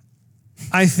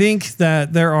 I think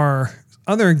that there are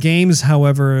other games,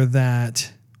 however,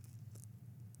 that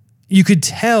you could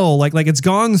tell, like it's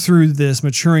gone through this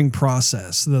maturing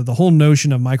process, the whole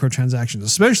notion of microtransactions,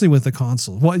 especially with the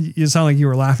console. What, you sound like you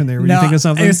were laughing there. Were you thinking of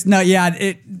something?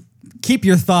 keep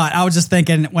your thought. I was just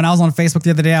thinking when I was on Facebook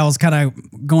the other day, I was kind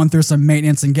of going through some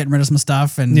maintenance and getting rid of some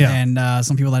stuff and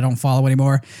some people that I don't follow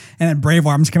anymore. And then Brave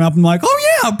Arms came up and I'm like,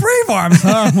 oh yeah, Brave Arms.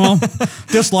 Well,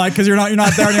 dislike because you're not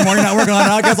there anymore. You're not working on it.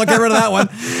 I guess I'll get rid of that one.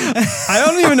 I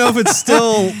don't even know if it's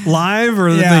still live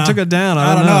or that they took it down.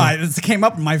 I don't know. It came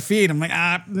up in my feed. I'm like,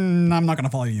 I'm not going to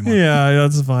follow you anymore. Yeah,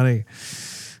 that's funny.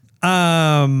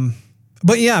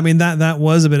 But yeah, I mean that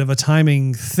was a bit of a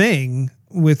timing thing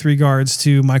with regards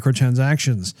to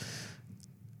microtransactions.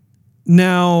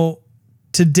 Now,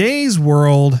 today's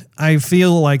world, I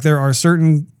feel like there are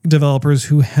certain developers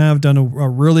who have done a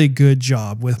really good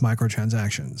job with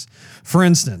microtransactions. For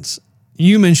instance,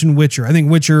 you mentioned Witcher. I think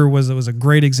Witcher was a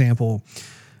great example.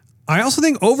 I also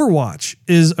think Overwatch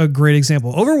is a great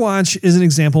example. Overwatch is an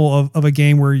example of a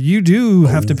game where you do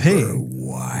have to pay.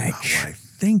 Overwatch.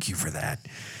 Thank you for that.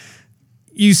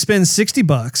 You spend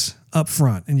 $60 up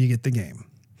front and you get the game.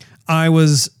 I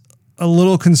was a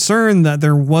little concerned that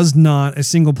there was not a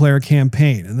single player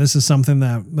campaign. And this is something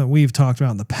that we've talked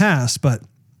about in the past, but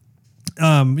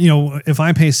if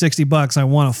I pay $60, I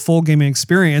want a full gaming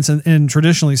experience. And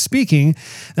traditionally speaking,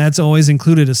 that's always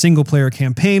included a single player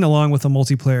campaign along with a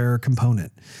multiplayer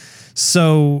component.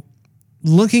 So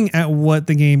looking at what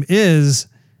the game is,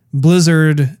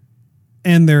 Blizzard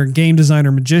and their game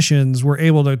designer magicians were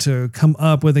able to come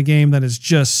up with a game that is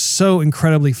just so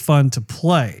incredibly fun to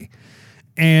play.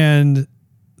 And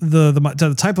the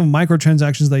type of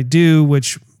microtransactions they do,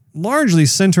 which largely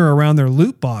center around their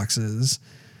loot boxes,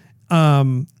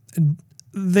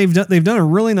 they've done a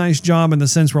really nice job in the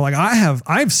sense where like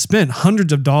I've spent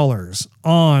hundreds of dollars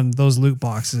on those loot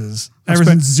boxes. I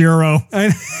spent zero.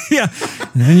 Yeah.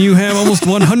 And you have almost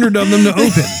 100 of them to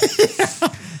open.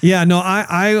 Yeah, no,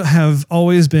 I have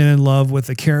always been in love with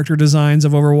the character designs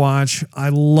of Overwatch. I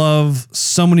love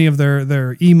so many of their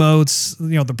emotes.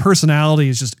 The personality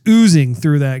is just oozing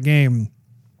through that game.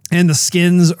 And the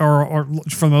skins are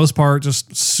for the most part,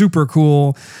 just super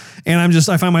cool. And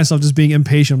I find myself just being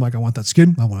impatient. I'm like, I want that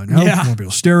skin. I want to know. I want to be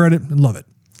able to stare at it and love it.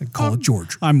 And call it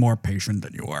George. I'm more patient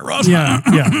than you are, Ross.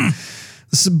 Yeah.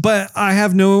 But I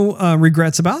have no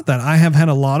regrets about that. I have had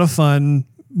a lot of fun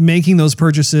making those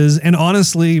purchases. And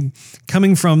honestly,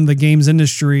 coming from the games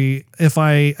industry, if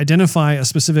I identify a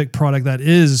specific product that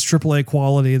is AAA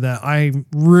quality that I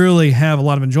really have a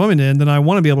lot of enjoyment in, then I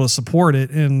want to be able to support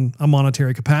it in a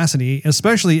monetary capacity,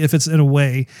 especially if it's in a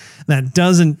way that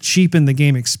doesn't cheapen the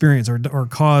game experience or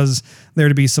cause there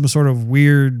to be some sort of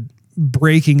weird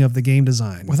breaking of the game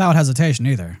design. Without hesitation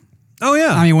either. Oh,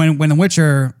 yeah. I mean, when the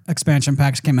Witcher expansion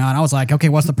packs came out, I was like, okay,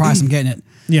 what's the price? I'm getting it.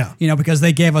 Yeah. Because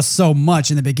they gave us so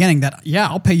much in the beginning that,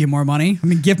 I'll pay you more money. I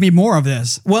mean, give me more of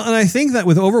this. Well, and I think that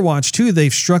with Overwatch, too,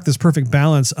 they've struck this perfect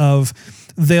balance of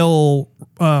they'll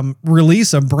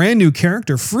release a brand new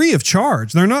character free of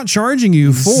charge. They're not charging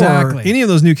you for any of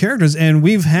those new characters. And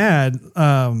we've had,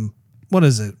 what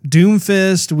is it?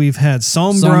 Doomfist. We've had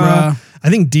Sombra. I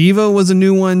think Diva was a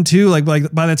new one too. Like by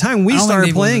the time we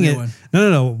started playing it,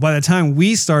 no. By the time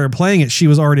we started playing it, she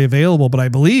was already available. But I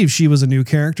believe she was a new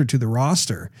character to the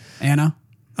roster. Anna.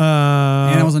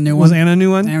 Anna was a new one. Was Anna a new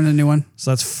one? Anna a new one.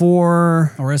 So that's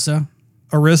 4.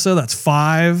 Orisa. That's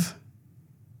 5.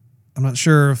 I'm not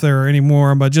sure if there are any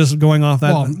more, but just going off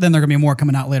that. Well, then there are gonna be more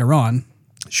coming out later on.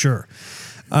 Sure.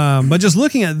 But just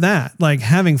looking at that, like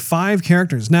having 5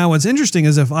 characters. Now, what's interesting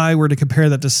is if I were to compare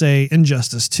that to say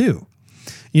Injustice 2.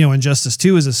 Injustice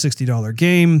 2 is a $60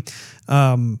 game.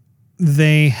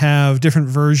 They have different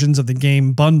versions of the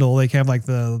game bundle. They have like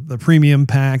the premium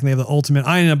pack and they have the ultimate.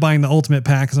 I ended up buying the ultimate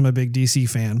pack because I'm a big DC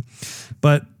fan.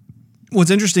 But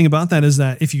what's interesting about that is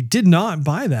that if you did not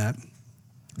buy that,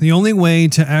 the only way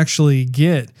to actually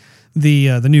get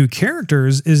the new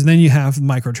characters is then you have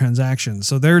microtransactions.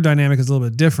 So their dynamic is a little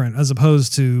bit different as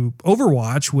opposed to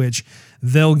Overwatch, which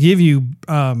they'll give you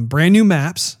brand new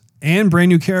maps and brand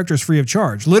new characters free of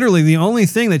charge. Literally, the only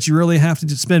thing that you really have to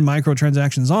spend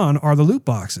microtransactions on are the loot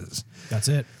boxes. That's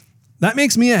it. That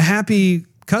makes me a happy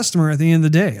customer at the end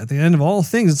of the day. At the end of all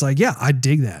things, it's like, yeah, I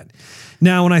dig that.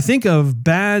 Now, when I think of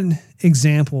bad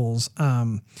examples,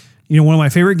 one of my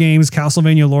favorite games,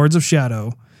 Castlevania Lords of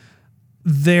Shadow,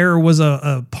 there was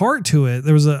a part to it.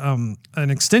 There was an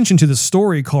extension to the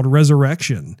story called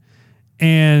Resurrection.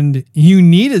 And you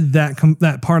needed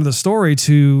that part of the story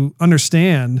to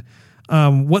understand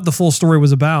what the full story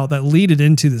was about that leaded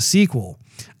into the sequel.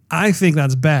 I think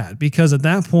that's bad because at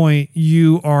that point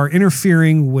you are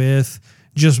interfering with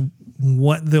just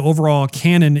what the overall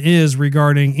canon is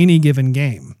regarding any given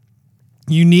game.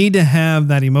 You need to have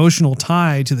that emotional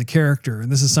tie to the character.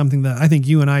 And this is something that I think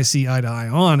you and I see eye to eye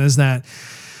on is that,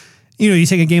 you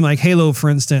take a game like Halo, for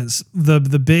instance, the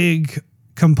big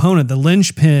component, the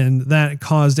linchpin that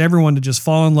caused everyone to just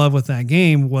fall in love with that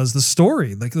game was the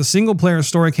story, like the single player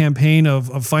story campaign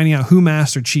of finding out who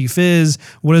Master Chief is,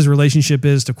 what his relationship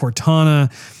is to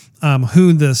Cortana,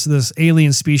 who this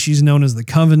alien species known as the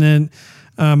Covenant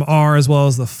are, as well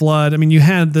as the Flood. I mean, you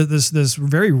had this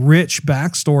very rich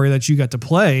backstory that you got to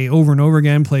play over and over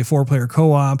again, play 4-player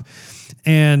co-op,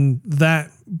 and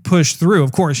that pushed through.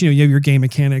 Of course, you have your game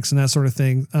mechanics and that sort of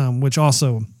thing, which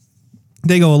also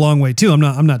they go a long way too.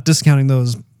 I'm not discounting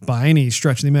those by any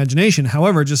stretch of the imagination.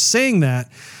 However, just saying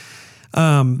that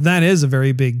that is a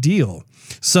very big deal.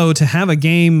 So to have a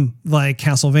game like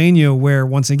Castlevania, where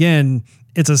once again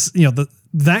it's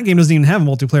that game doesn't even have a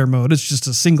multiplayer mode. It's just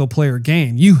a single player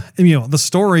game. The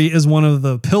story is one of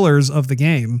the pillars of the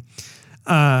game.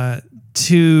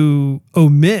 To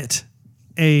omit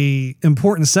a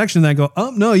important section that go,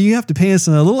 oh no, you have to pay us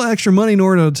a little extra money in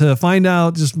order to find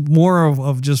out just more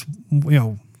of just,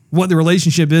 what the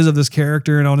relationship is of this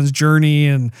character and on his journey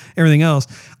and everything else.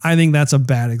 I think that's a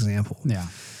bad example. Yeah.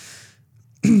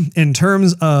 In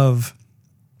terms of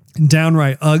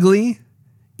downright ugly,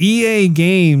 EA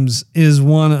Games is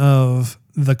one of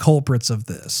the culprits of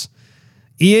this.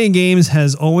 EA Games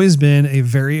has always been a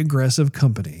very aggressive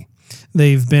company.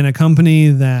 They've been a company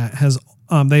that has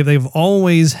they've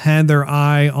always had their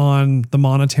eye on the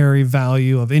monetary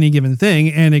value of any given thing,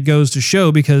 and it goes to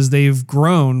show because they've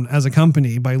grown as a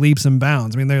company by leaps and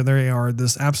bounds. I mean, they are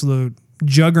this absolute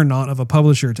juggernaut of a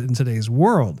publisher in today's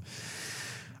world.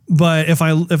 But if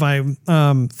I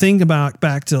think about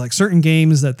back to like certain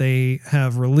games that they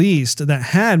have released that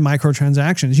had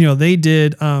microtransactions, they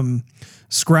did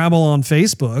Scrabble on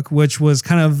Facebook, which was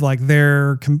kind of like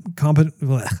their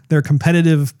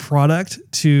competitive product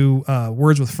to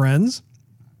Words with Friends.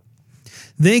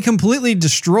 They completely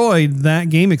destroyed that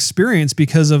game experience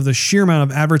because of the sheer amount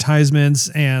of advertisements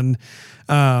and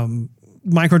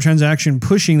microtransaction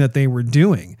pushing that they were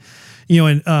doing.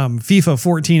 In FIFA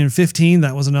 14 and 15,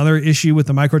 that was another issue with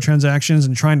the microtransactions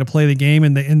and trying to play the game,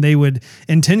 and they would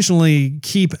intentionally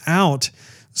keep out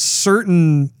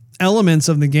certain elements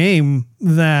of the game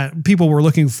that people were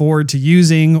looking forward to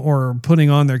using or putting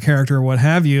on their character or what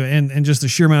have you. And just the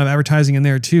sheer amount of advertising in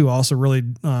there too also really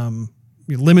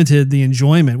limited the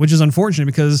enjoyment, which is unfortunate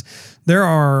because there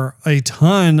are a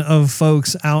ton of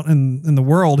folks out in the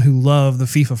world who love the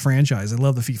FIFA franchise. They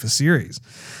love the FIFA series.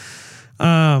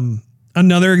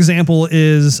 Another example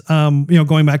is,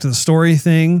 going back to the story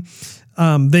thing.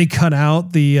 They cut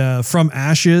out the From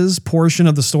Ashes portion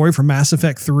of the story from Mass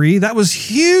Effect 3. That was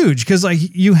huge because like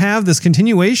you have this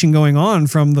continuation going on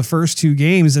from the first two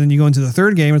games, and then you go into the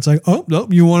third game. It's like, oh no,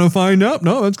 you want to find out?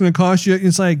 No, it's going to cost you.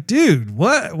 It's like, dude,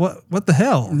 what the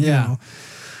hell? Yeah.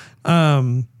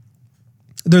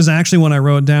 There's actually one I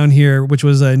wrote down here, which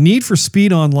was a Need for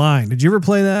Speed Online. Did you ever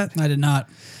play that? I did not.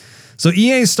 So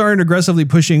EA started aggressively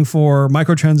pushing for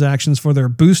microtransactions for their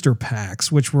booster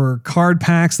packs, which were card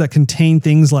packs that contain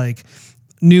things like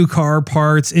new car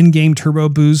parts, in-game turbo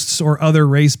boosts, or other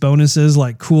race bonuses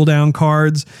like cooldown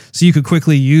cards, so you could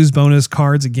quickly use bonus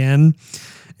cards again.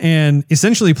 And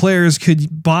essentially players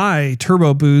could buy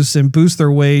turbo boosts and boost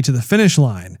their way to the finish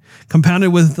line.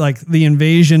 Compounded with like the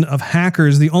invasion of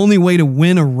hackers, the only way to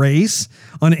win a race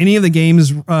on any of the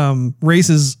game's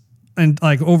races and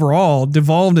like overall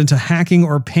devolved into hacking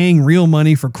or paying real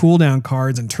money for cooldown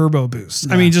cards and turbo boosts.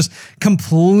 Yeah. I mean, just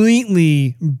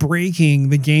completely breaking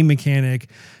the game mechanic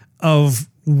of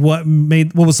what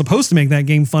was supposed to make that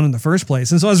game fun in the first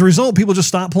place. And so as a result, people just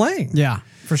stopped playing. Yeah,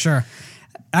 for sure.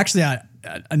 Actually,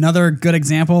 another good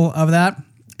example of that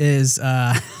is,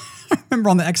 I remember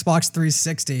on the Xbox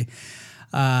 360,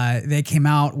 they came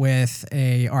out with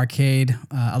a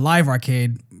live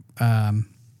arcade,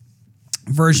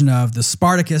 version of the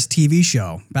Spartacus TV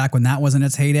show back when that was in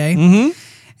its heyday.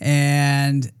 Mm-hmm.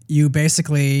 And you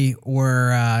basically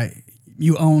were,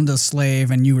 you owned a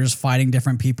slave and you were just fighting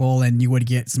different people, and you would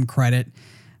get some credit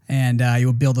and you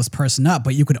would build this person up,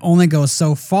 but you could only go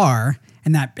so far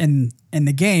in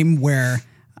the game where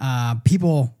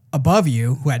people above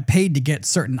you who had paid to get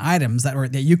certain items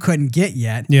that you couldn't get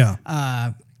yet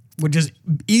would just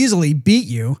easily beat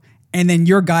you. And then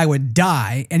your guy would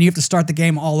die, and you have to start the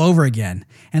game all over again.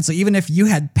 And so even if you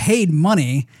had paid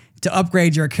money to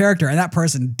upgrade your character and that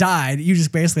person died, you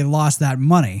just basically lost that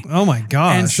money. Oh my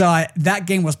gosh. And so that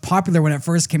game was popular when it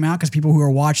first came out because people who were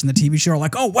watching the TV show are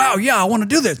like, oh wow, yeah, I want to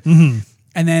do this. Mm-hmm.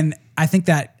 And then I think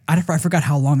that, I forgot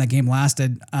how long that game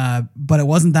lasted, but it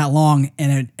wasn't that long,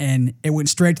 and it went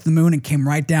straight to the moon and came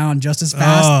right down just as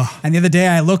fast. Oh. And the other day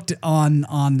I looked on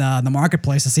the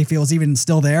marketplace to see if it was even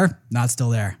still there. Not still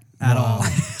there. At all.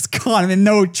 It's gone. I mean,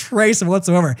 no trace of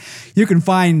whatsoever. You can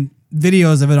find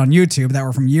videos of it on YouTube that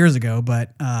were from years ago,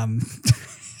 but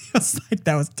it's like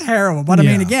that was terrible. But I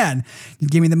mean, again,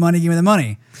 give me the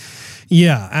money.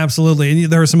 Yeah, absolutely.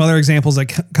 And there are some other examples that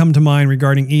come to mind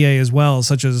regarding EA as well,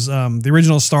 such as the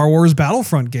original Star Wars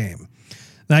Battlefront game.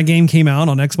 That game came out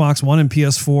on Xbox One and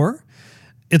PS4.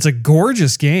 It's a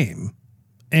gorgeous game,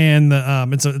 and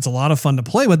it's a lot of fun to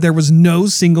play, but there was no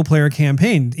single player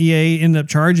campaign. EA ended up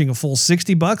charging a full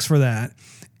 $60 for that.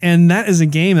 And that is a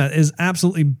game that is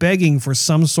absolutely begging for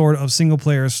some sort of single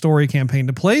player story campaign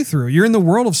to play through. You're in the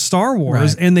world of Star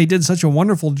Wars, and they did such a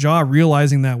wonderful job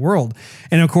realizing that world.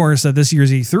 And of course, at this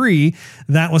year's E3,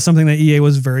 that was something that EA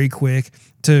was very quick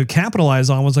to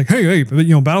capitalize on. Was like, hey,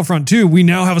 Battlefront 2, we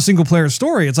now have a single player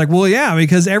story. It's like, well, yeah,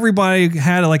 because everybody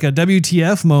had like a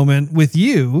WTF moment with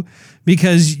you,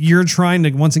 because you're trying to,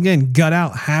 once again, gut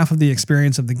out half of the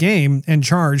experience of the game and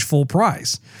charge full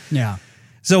price. Yeah.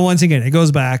 So once again, it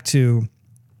goes back to,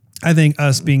 I think,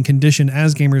 us being conditioned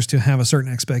as gamers to have a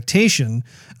certain expectation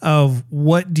of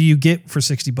what do you get for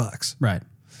 $60. Right.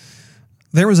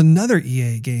 There was another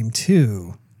EA game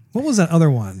too. What was that other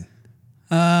one?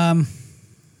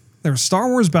 There was Star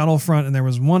Wars Battlefront, and there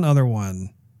was one other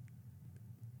one.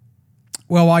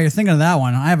 Well, while you're thinking of that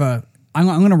one, I'm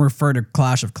going to refer to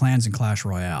Clash of Clans and Clash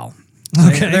Royale.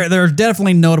 Okay. There are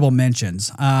definitely notable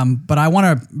mentions, but I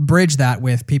want to bridge that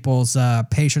with people's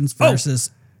patience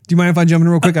versus... Do you mind if I jump in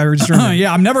real quick? I just remembered.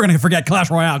 Yeah, I'm never going to forget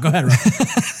Clash Royale. Go ahead,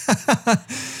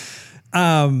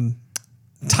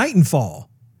 Titanfall.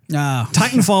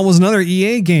 Titanfall was another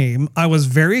EA game I was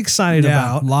very excited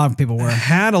about. A lot of people were.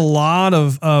 Had a lot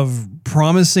of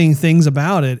promising things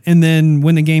about it. And then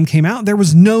when the game came out, there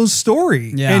was no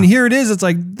story. Yeah. And here it is. It's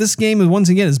like this game is, once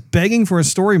again, is begging for a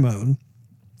story mode.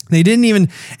 They didn't even,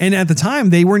 and at the time,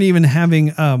 they weren't even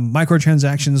having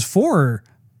microtransactions for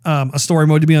a story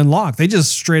mode to be unlocked. They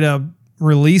just straight up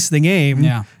released the game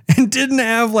and didn't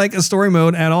have like a story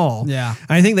mode at all. Yeah.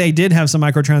 I think they did have some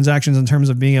microtransactions in terms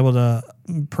of being able to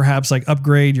perhaps like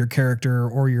upgrade your character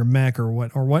or your mech or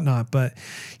whatnot. But,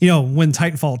 when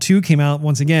Titanfall 2 came out,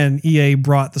 once again, EA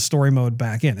brought the story mode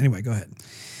back in. Anyway, go ahead.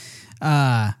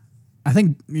 I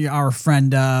think our friend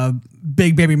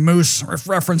Big Baby Moose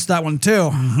referenced that one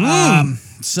too. Mm-hmm.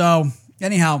 So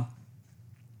anyhow,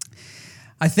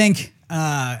 I think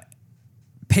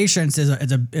patience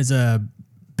is a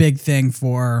big thing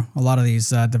for a lot of these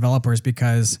developers,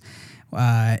 because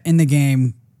in the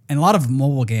game, and a lot of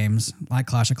mobile games like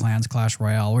Clash of Clans, Clash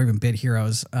Royale, or even Bit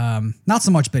Heroes, not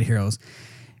so much Bit Heroes,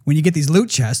 when you get these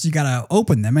loot chests, you got to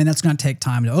open them, and that's going to take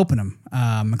time to open them.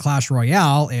 In Clash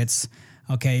Royale, it's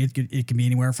okay, it can be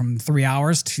anywhere from 3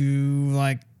 hours to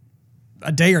like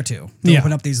a day or two to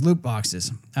open up these loot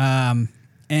boxes.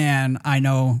 And I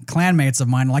know clanmates of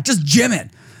mine are like, just gym it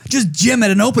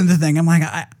and open the thing. I'm like,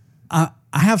 I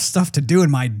have stuff to do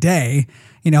in my day,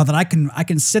 that I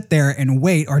can sit there and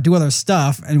wait or do other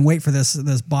stuff and wait for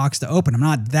this box to open. I'm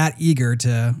not that eager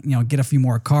to, get a few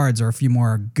more cards or a few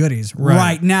more goodies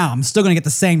right now. I'm still going to get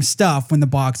the same stuff when the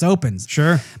box opens.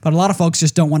 Sure. But a lot of folks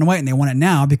just don't want to wait, and they want it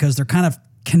now because they're kind of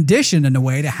conditioned in a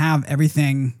way to have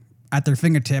everything at their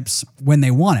fingertips when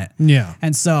they want it. Yeah.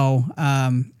 And so,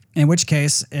 in which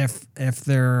case, if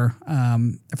they're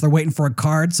waiting for a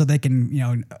card so they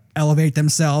can elevate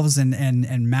themselves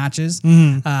and matches,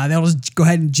 they'll just go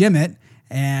ahead and gym it,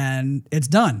 and it's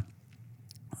done.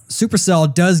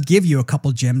 Supercell does give you a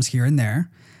couple gyms here and there,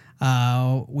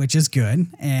 which is good,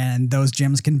 and those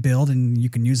gyms can build, and you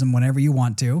can use them whenever you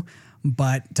want to.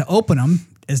 But to open them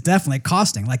is definitely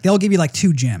costing. Like they'll give you like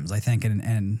 2 gyms, I think,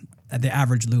 and at the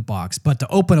average loot box. But to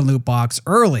open a loot box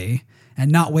early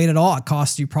and not wait at all, it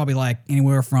costs you probably like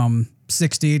anywhere from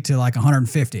 60 to like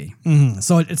 150.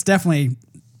 So it's definitely,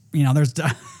 there's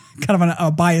kind of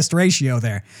a biased ratio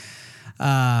there.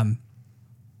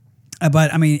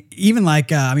 But I mean, even like,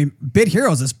 Bit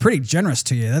Heroes is pretty generous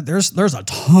to you. There's a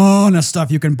ton of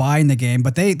stuff you can buy in the game,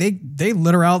 but they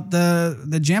litter out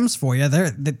the gems for you.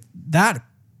 The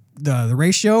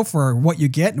ratio for what you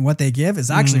get and what they give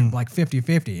is actually like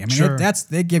 50-50. I mean,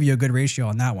 they give you a good ratio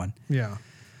on that one. Yeah.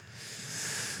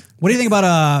 What do you think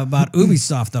about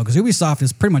Ubisoft though? Because Ubisoft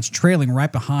is pretty much trailing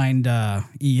right behind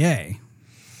EA.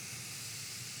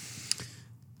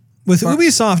 With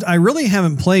Ubisoft, I really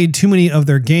haven't played too many of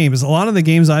their games. A lot of the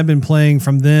games I've been playing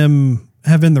from them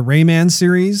have been the Rayman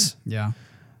series. Yeah.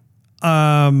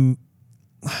 I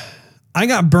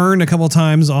got burned a couple of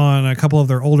times on a couple of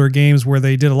their older games where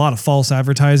they did a lot of false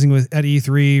advertising at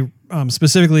E3,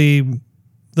 specifically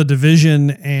The Division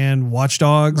and Watch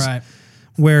Dogs. Right.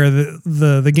 Where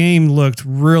the game looked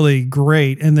really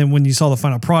great, and then when you saw the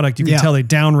final product, you could tell they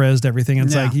down-resed everything. And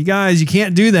it's like, you guys, you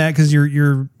can't do that because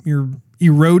you're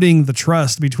eroding the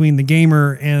trust between the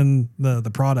gamer and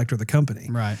the product or the company.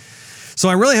 Right. So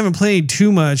I really haven't played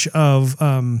too much of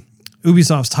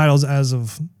Ubisoft's titles as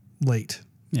of late.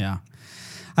 Yeah.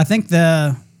 I think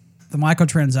the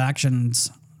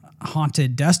microtransactions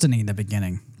haunted Destiny in the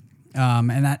beginning.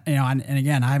 And that, and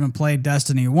again, I haven't played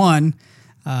Destiny 1,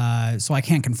 so I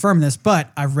can't confirm this,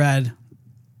 but I've read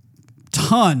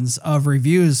tons of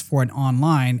reviews for it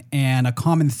online, and a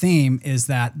common theme is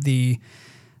that the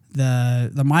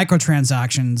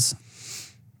microtransactions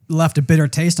left a bitter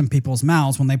taste in people's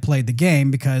mouths when they played the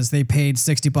game, because they paid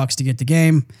 $60 to get the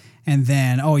game, and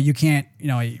then you can't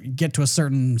get to a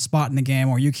certain spot in the game,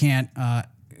 or you can't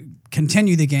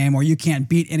continue the game, or you can't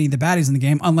beat any of the baddies in the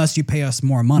game unless you pay us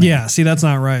more money. Yeah, see, that's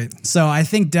not right. So I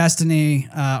think Destiny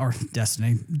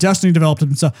developed it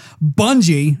himself.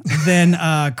 Bungie then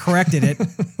corrected it,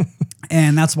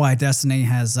 and that's why Destiny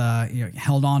has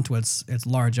held on to its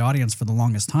large audience for the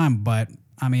longest time. But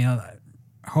I mean,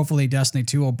 hopefully Destiny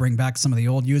 2 will bring back some of the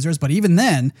old users. But even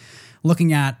then,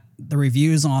 looking at the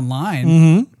reviews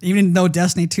online, even though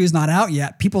Destiny 2 is not out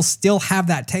yet, people still have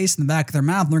that taste in the back of their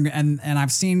mouth. And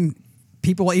I've seen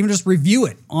people even just review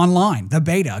it online, the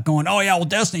beta, going, "Oh yeah, well,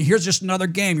 Destiny, here's just another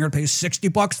game you're gonna pay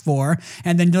 $60 for,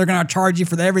 and then they're gonna charge you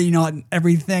for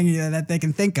everything that they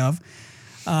can think of."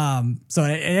 So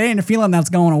it ain't a feeling that's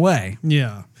going away.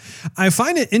 Yeah. I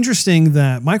find it interesting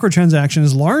that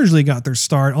microtransactions largely got their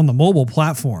start on the mobile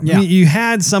platform. Yeah. I mean, you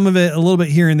had some of it a little bit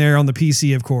here and there on the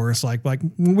PC, of course, like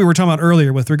we were talking about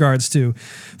earlier with regards to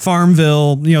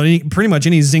Farmville. Pretty much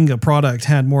any Zynga product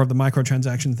had more of the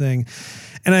microtransaction thing.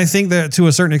 And I think that to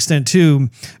a certain extent too,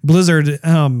 Blizzard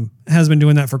has been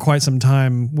doing that for quite some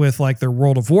time with like their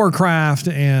World of Warcraft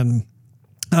and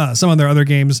some of their other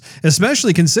games,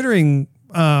 especially considering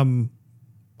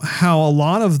how a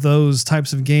lot of those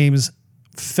types of games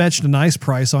fetched a nice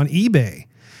price on eBay.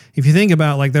 If you think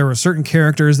about, like, there were certain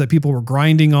characters that people were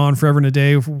grinding on forever and a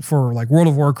day for like World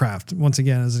of Warcraft, once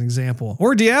again, as an example,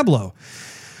 or Diablo,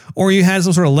 or you had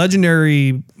some sort of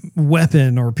legendary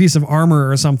weapon or piece of armor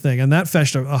or something, and that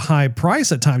fetched a high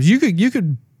price at times. You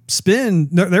could spend,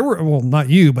 there were, well, not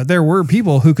you, but there were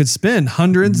people who could spend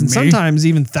hundreds and sometimes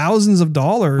even thousands of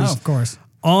dollars. Oh, of course.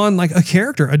 On like a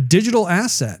character, a digital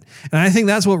asset. And I think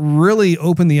that's what really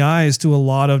opened the eyes to a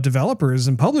lot of developers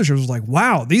and publishers. Like,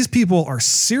 wow, these people are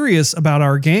serious about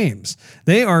our games.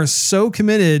 They are so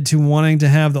committed to wanting to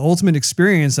have the ultimate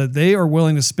experience that they are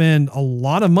willing to spend a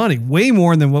lot of money, way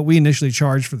more than what we initially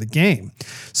charged for the game.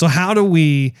 So how do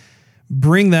we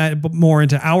bring that more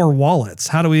into our wallets?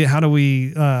 How do we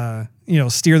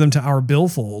steer them to our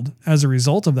billfold as a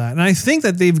result of that? And I think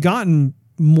that they've gotten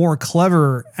more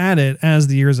clever at it as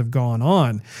the years have gone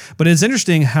on. But it's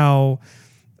interesting how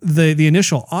the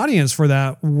initial audience for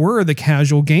that were the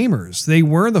casual gamers. They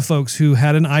were the folks who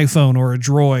had an iPhone or a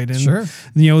Droid, and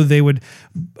they would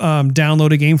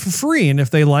download a game for free. And if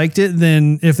they liked it,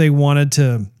 then if they wanted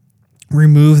to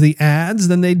remove the ads,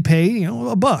 then they'd pay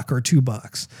 $1 or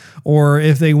 $2. Or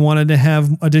if they wanted to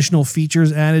have additional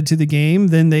features added to the game,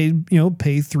 then they'd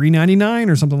pay $3.99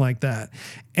 or something like that.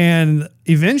 And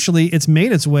eventually it's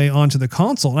made its way onto the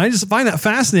console. And I just find that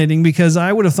fascinating, because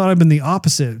I would have thought it'd been the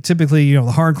opposite. Typically, the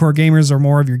hardcore gamers are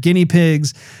more of your guinea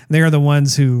pigs. They are the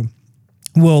ones who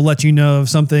will let you know if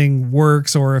something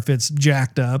works or if it's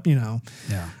jacked up, Yeah.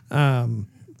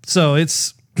 So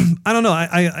it's, I don't know.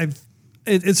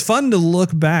 It's fun to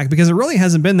look back, because it really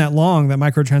hasn't been that long that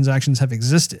microtransactions have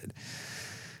existed.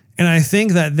 And I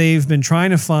think that they've been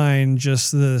trying to find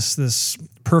just this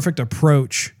perfect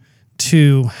approach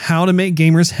to how to make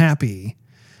gamers happy,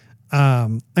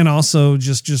 and also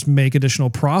just make additional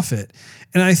profit.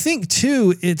 And I think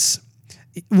too, it's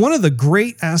one of the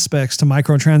great aspects to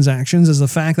microtransactions is the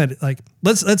fact that, like,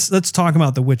 let's talk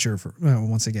about The Witcher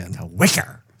once again. The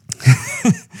Witcher.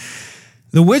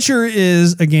 The Witcher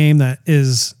is a game that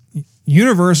is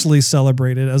universally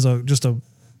celebrated as just a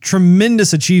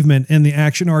tremendous achievement in the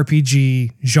action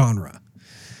RPG genre.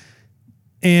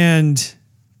 And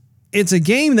it's a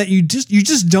game that you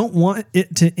just don't want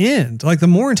it to end. Like, the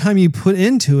more time you put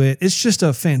into it, it's just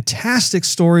a fantastic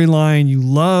storyline. You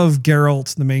love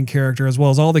Geralt, the main character, as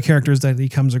well as all the characters that he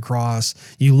comes across.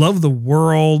 You love the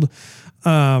world.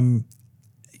 There's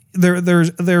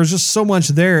just so much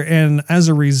there. And as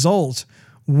a result,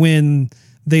 when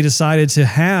they decided to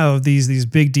have these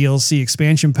big DLC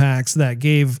expansion packs that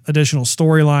gave additional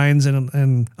storylines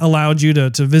and allowed you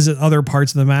to visit other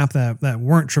parts of the map that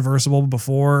weren't traversable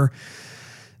before,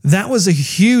 that was a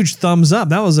huge thumbs up.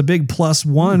 That was a big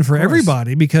 +1 for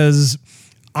everybody, because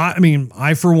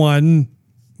I for one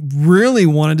really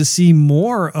wanted to see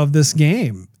more of this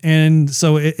game. And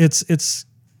so it's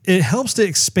it helps to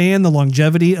expand the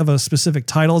longevity of a specific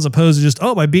title as opposed to just,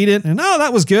 I beat it and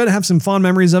that was good. I have some fond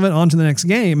memories of it, on to the next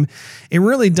game. It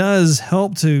really does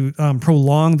help to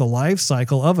prolong the life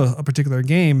cycle of a particular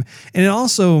game. And it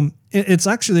also, it's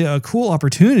actually a cool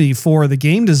opportunity for the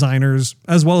game designers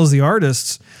as well as the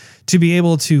artists to be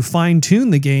able to fine tune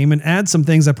the game and add some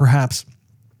things that perhaps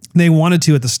they wanted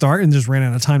to at the start and just ran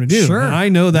out of time to do. Sure. And I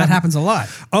know that happens a lot.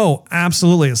 Oh,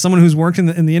 absolutely. As someone who's worked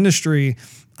in the industry,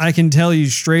 I can tell you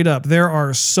straight up, there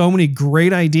are so many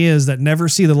great ideas that never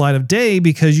see the light of day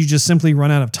because you just simply run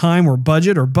out of time or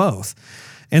budget or both.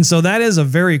 And so that is a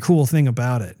very cool thing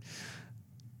about it.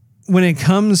 When it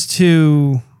comes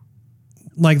to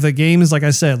like the games, like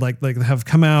I said, like have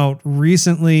come out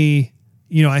recently,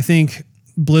 I think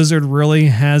Blizzard really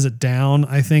has it down.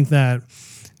 I think that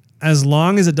as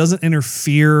long as it doesn't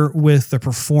interfere with the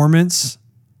performance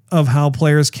of how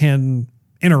players can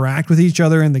interact with each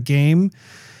other in the game,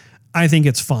 I think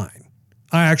it's fine.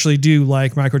 I actually do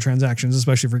like microtransactions,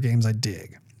 especially for games I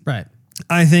dig. Right.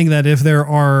 I think that if there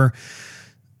are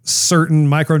certain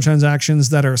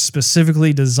microtransactions that are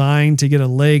specifically designed to get a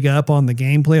leg up on the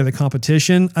gameplay or the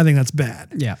competition, I think that's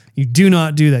bad. Yeah. You do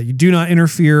not do that. You do not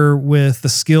interfere with the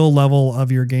skill level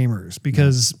of your gamers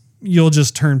because you'll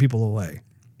just turn people away.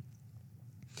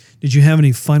 Did you have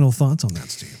any final thoughts on that,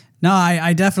 Steve? No,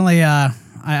 I definitely I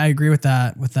agree with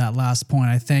that last point.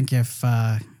 I think if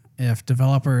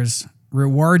developers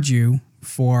reward you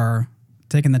for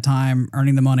taking the time,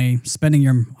 earning the money, spending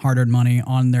your hard-earned money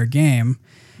on their game,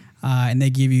 and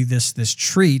they give you this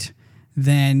treat,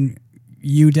 then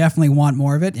you definitely want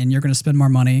more of it, and you're going to spend more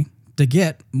money to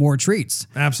get more treats.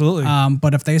 Absolutely.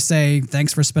 But if they say,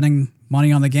 thanks for spending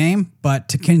money on the game, but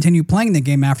to continue playing the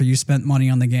game after you spent money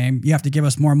on the game, you have to give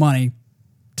us more money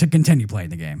to continue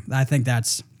playing the game. I think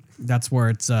that's where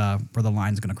it's where the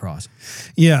line's going to cross.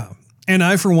 Yeah. And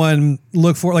I, for one,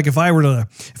 look for, like, if I were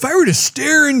to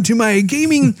stare into my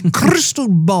gaming crystal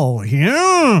ball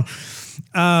here.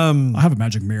 I have a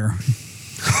magic mirror.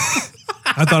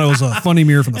 I thought it was a funny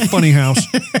mirror from the funny house.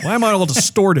 Why am I all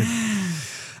distorted?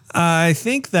 I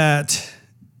think that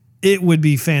it would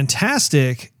be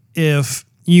fantastic if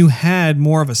you had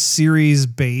more of a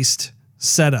series-based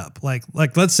setup. Like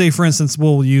let's say, for instance,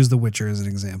 we'll use The Witcher as an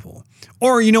example.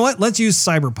 Or, you know what? Let's use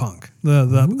Cyberpunk,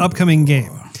 the upcoming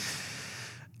game.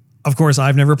 Of course,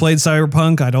 I've never played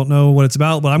Cyberpunk. I don't know what it's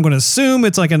about, but I'm going to assume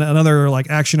it's like another like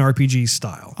action RPG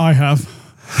style. I have.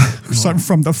 Because I'm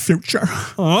from the future.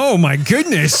 Oh my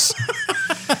goodness.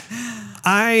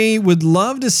 I would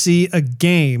love to see a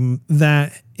game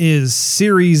that is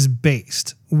series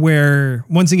based where,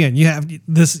 once again, you have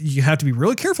to be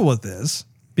really careful with this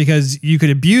because you could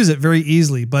abuse it very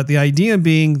easily. But the idea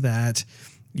being that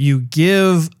you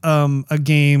give a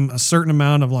game a certain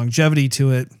amount of longevity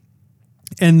to it.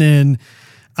 And then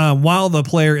while the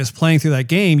player is playing through that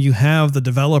game, you have the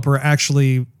developer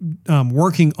actually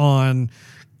working on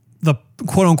the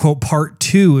quote unquote part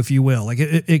 2, if you will. Like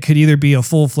it could either be a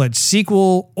full-fledged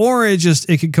sequel or it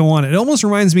could go on. It almost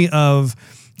reminds me of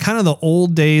kind of the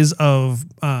old days of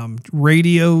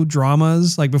radio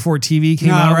dramas, like before TV came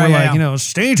out. Right, where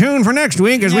stay tuned for next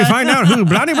week as we find out who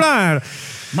blah blah blah.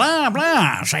 Blah,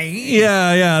 blah, see?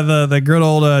 Yeah, the good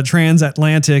old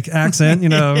transatlantic accent,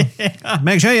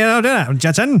 Make sure you don't do that,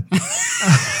 Jetson.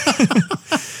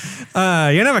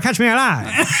 You never catch me alive.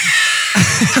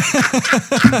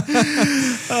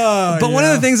 But one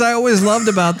of the things I always loved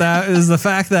about that is the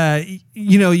fact that,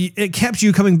 it kept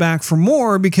you coming back for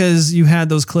more because you had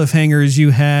those cliffhangers,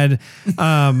 you had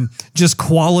just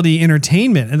quality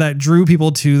entertainment, and that drew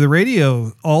people to the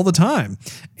radio all the time.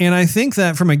 And I think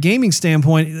that from a gaming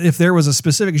standpoint, if there was a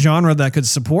specific genre that could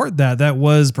support that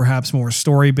was perhaps more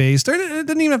story-based, or it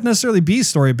didn't even have to necessarily be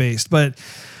story-based, but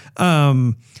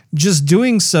just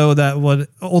doing so that would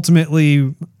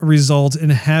ultimately result in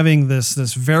having this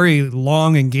very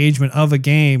long engagement of a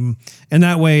game. And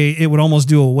that way it would almost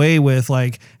do away with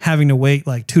like having to wait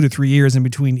like 2 to 3 years in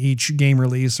between each game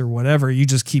release or whatever. You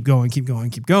just keep going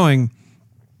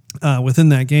within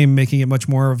that game, making it much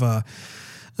more of a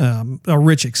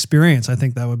rich experience. I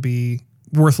think that would be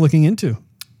worth looking into.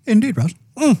 Indeed, Russ.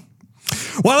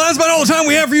 Well, that's about all the time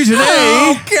we have for you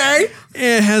today. Okay.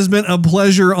 It has been a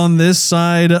pleasure on this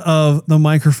side of the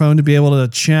microphone to be able to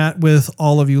chat with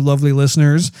all of you lovely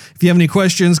listeners. If you have any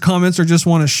questions, comments, or just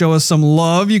want to show us some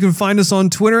love, you can find us on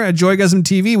Twitter at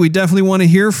JoygasmTV. We definitely want to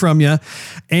hear from you.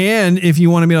 And if you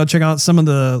want to be able to check out some of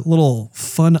the little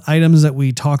fun items that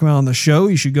we talk about on the show,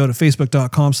 you should go to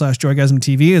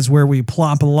facebook.com/JoygasmTV. It's where we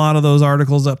plop a lot of those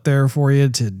articles up there for you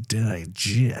to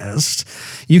digest.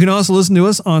 You can also listen to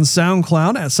us on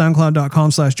SoundCloud at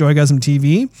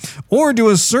soundcloud.com/JoygasmTV. Or or do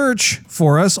a search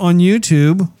for us on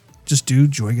YouTube. Just do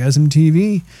Joygasm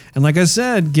TV. And like I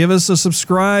said, give us a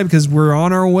subscribe because we're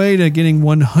on our way to getting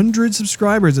 100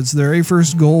 subscribers. It's the very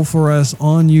first goal for us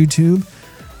on YouTube.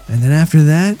 And then after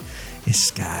that, the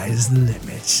sky's the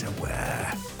limit. So,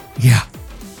 yeah,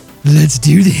 let's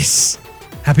do this.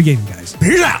 Happy gaming, guys.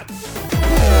 Peace out.